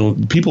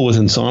 people with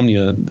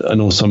insomnia, I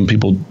know some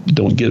people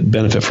don't get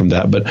benefit from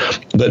that, but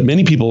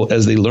many people,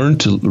 as they learn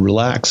to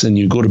relax and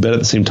you go to bed at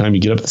the same time, you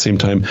get up at the same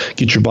time,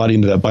 get your body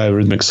into that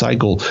biorhythmic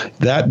cycle,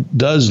 that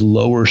does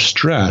lower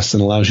stress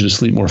and allows you to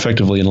sleep more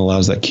effectively and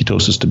allows that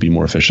ketosis to be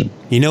more efficient.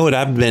 You know what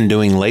I've been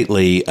doing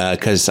lately,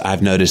 because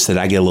I've noticed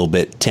that I get a little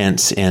bit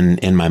tense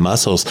in my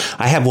muscles.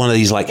 I have one of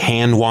these like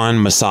hand wand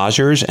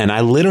massagers, and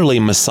I literally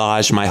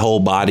massage my whole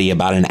body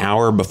about an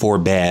hour before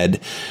bed.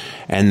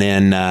 And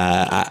then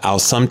I'll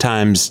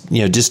sometimes,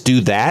 just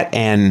do that,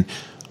 and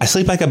I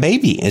sleep like a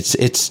baby.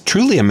 It's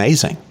truly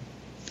amazing.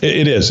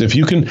 It is. If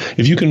you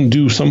can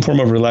do some form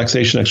of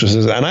relaxation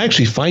exercise, and I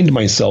actually find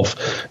myself,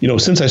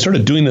 since I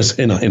started doing this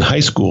in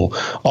high school,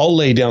 I'll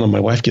lay down and my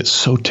wife gets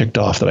so ticked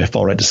off that I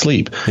fall right to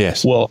sleep.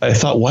 Yes. Well, I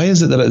thought, why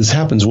is it that this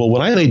happens? Well,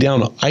 when I lay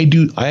down, I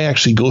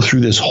actually go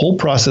through this whole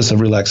process of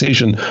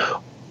relaxation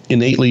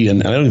innately,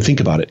 and I don't even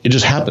think about it. It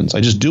just happens. I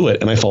just do it,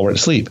 and I fall right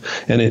asleep.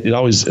 And it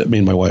always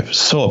made my wife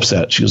so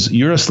upset. She goes,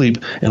 "You're asleep,"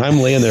 and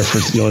I'm laying there for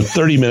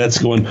 30 minutes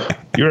going,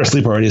 "You're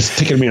asleep already." It's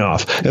ticking me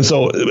off. And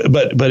so,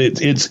 but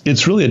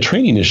it's really a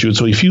training issue. And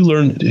so if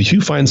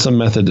you find some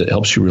method that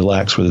helps you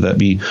relax, whether that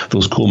be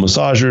those cool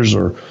massagers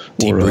or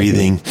deep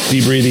breathing,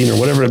 or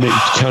whatever it may be,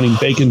 counting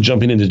bacon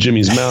jumping into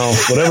Jimmy's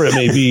mouth, whatever it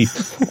may be.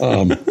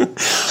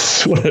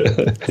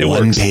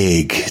 One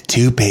pig,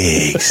 two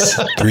pigs,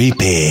 three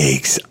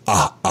pigs.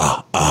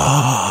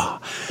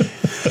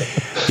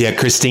 Yeah,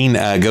 Christine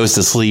goes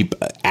to sleep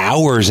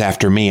hours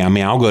after me. I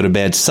mean, I'll go to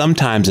bed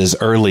sometimes as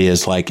early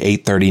as like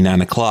 8:30,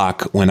 9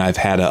 o'clock when I've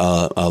had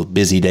a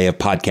busy day of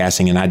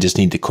podcasting and I just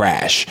need to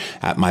crash.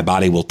 My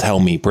body will tell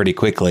me pretty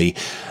quickly.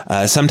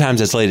 Sometimes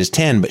as late as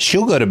 10, but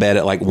she'll go to bed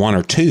at like 1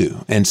 or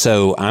 2. And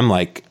so I'm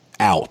like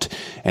out.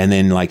 And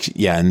then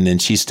and then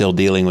she's still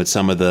dealing with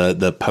some of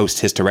the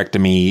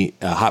post-hysterectomy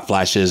hot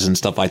flashes and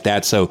stuff like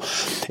that. So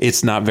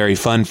it's not very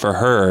fun for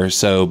her.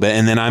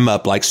 And then I'm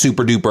up like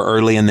super duper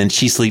early, and then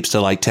she sleeps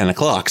till like 10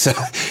 o'clock. So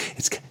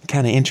it's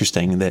kind of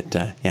interesting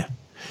that,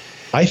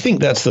 I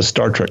think that's the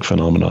Star Trek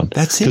phenomenon.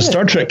 That's it. Because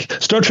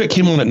Star Trek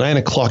came on at 9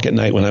 o'clock at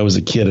night when I was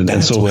a kid.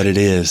 And so what it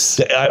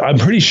is. I'm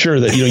pretty sure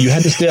that, you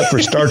had to stay up for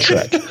Star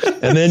Trek,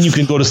 and then you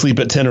can go to sleep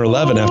at 10 or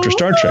 11 after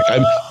Star Trek.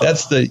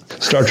 That's the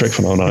Star Trek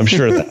phenomenon. I'm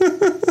sure of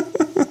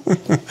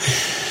that.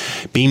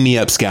 Beam me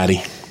up,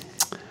 Scotty.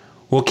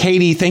 Well,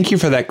 Katie, thank you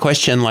for that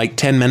question like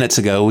 10 minutes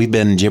ago. We've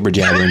been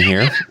jibber-jabbering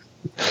here.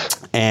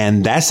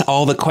 And that's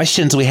all the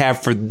questions we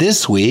have for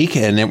this week.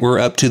 And we're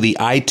up to the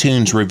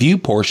iTunes review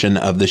portion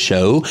of the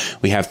show.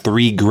 We have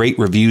 3 great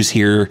reviews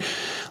here.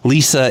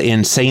 Lisa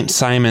in St.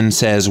 Simon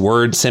says,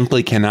 "Words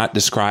simply cannot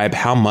describe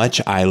how much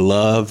I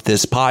love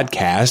this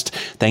podcast.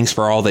 Thanks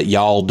for all that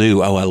y'all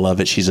do." Oh, I love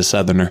it. She's a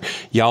Southerner.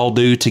 "Y'all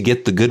do to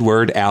get the good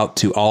word out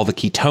to all the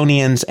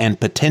ketonians and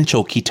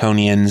potential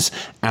ketonians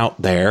out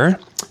there."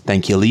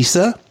 Thank you,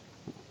 Lisa.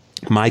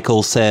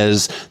 Michael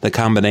says, "The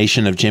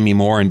combination of Jimmy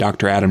Moore and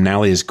Dr. Adam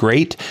Nally is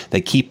great. They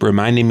keep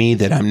reminding me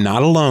that I'm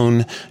not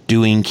alone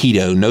doing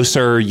keto." No,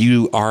 sir,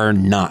 you are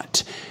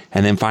not.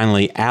 And then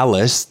finally,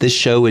 Alice, "This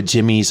show and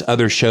Jimmy's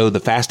other show, The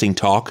Fasting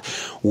Talk,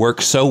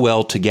 work so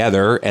well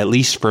together. At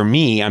least for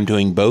me, I'm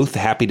doing both.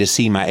 Happy to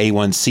see my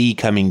A1C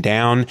coming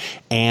down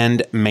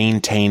and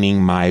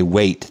maintaining my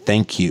weight.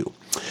 Thank you."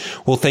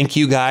 Well, thank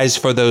you guys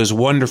for those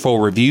wonderful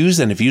reviews.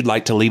 And if you'd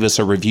like to leave us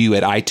a review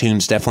at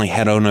iTunes, definitely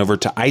head on over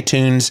to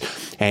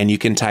iTunes and you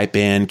can type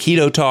in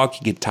Keto Talk.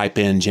 You can type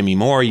in Jimmy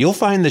Moore. You'll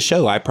find the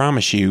show, I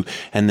promise you,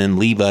 and then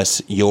leave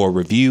us your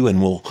review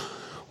and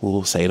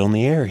we'll say it on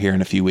the air here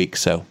in a few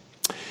weeks. So,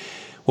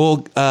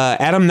 well,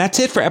 Adam, that's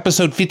it for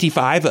episode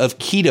 55 of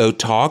Keto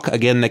Talk.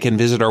 Again, they can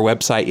visit our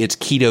website. It's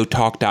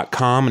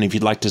ketotalk.com. And if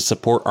you'd like to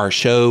support our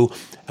show,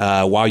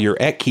 while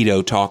you're at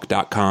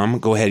ketotalk.com,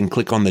 go ahead and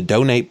click on the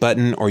donate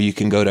button, or you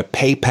can go to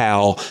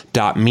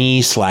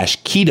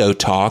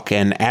paypal.me/ketotalk.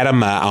 And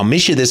Adam, I'll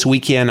miss you this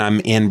weekend. I'm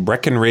in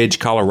Breckenridge,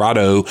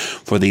 Colorado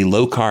for the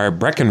Low Carb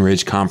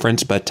Breckenridge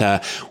Conference, but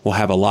we'll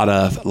have a lot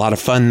of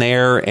fun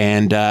there.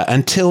 And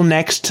until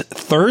next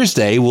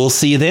Thursday, we'll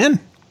see you then.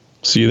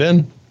 See you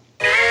then.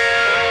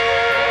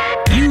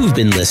 You've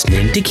been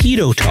listening to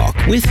Keto Talk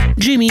with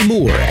Jimmy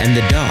Moore and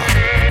the Doc.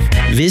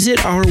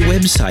 Visit our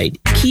website,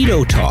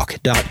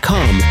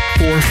 ketotalk.com,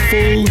 for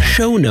full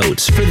show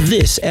notes for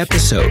this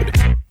episode.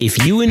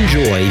 If you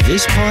enjoy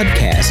this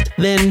podcast,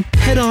 then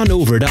head on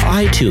over to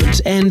iTunes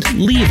and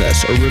leave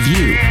us a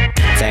review.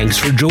 Thanks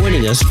for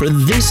joining us for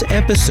this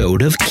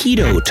episode of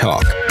Keto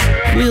Talk.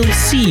 We'll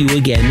see you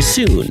again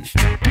soon.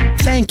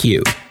 Thank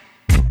you.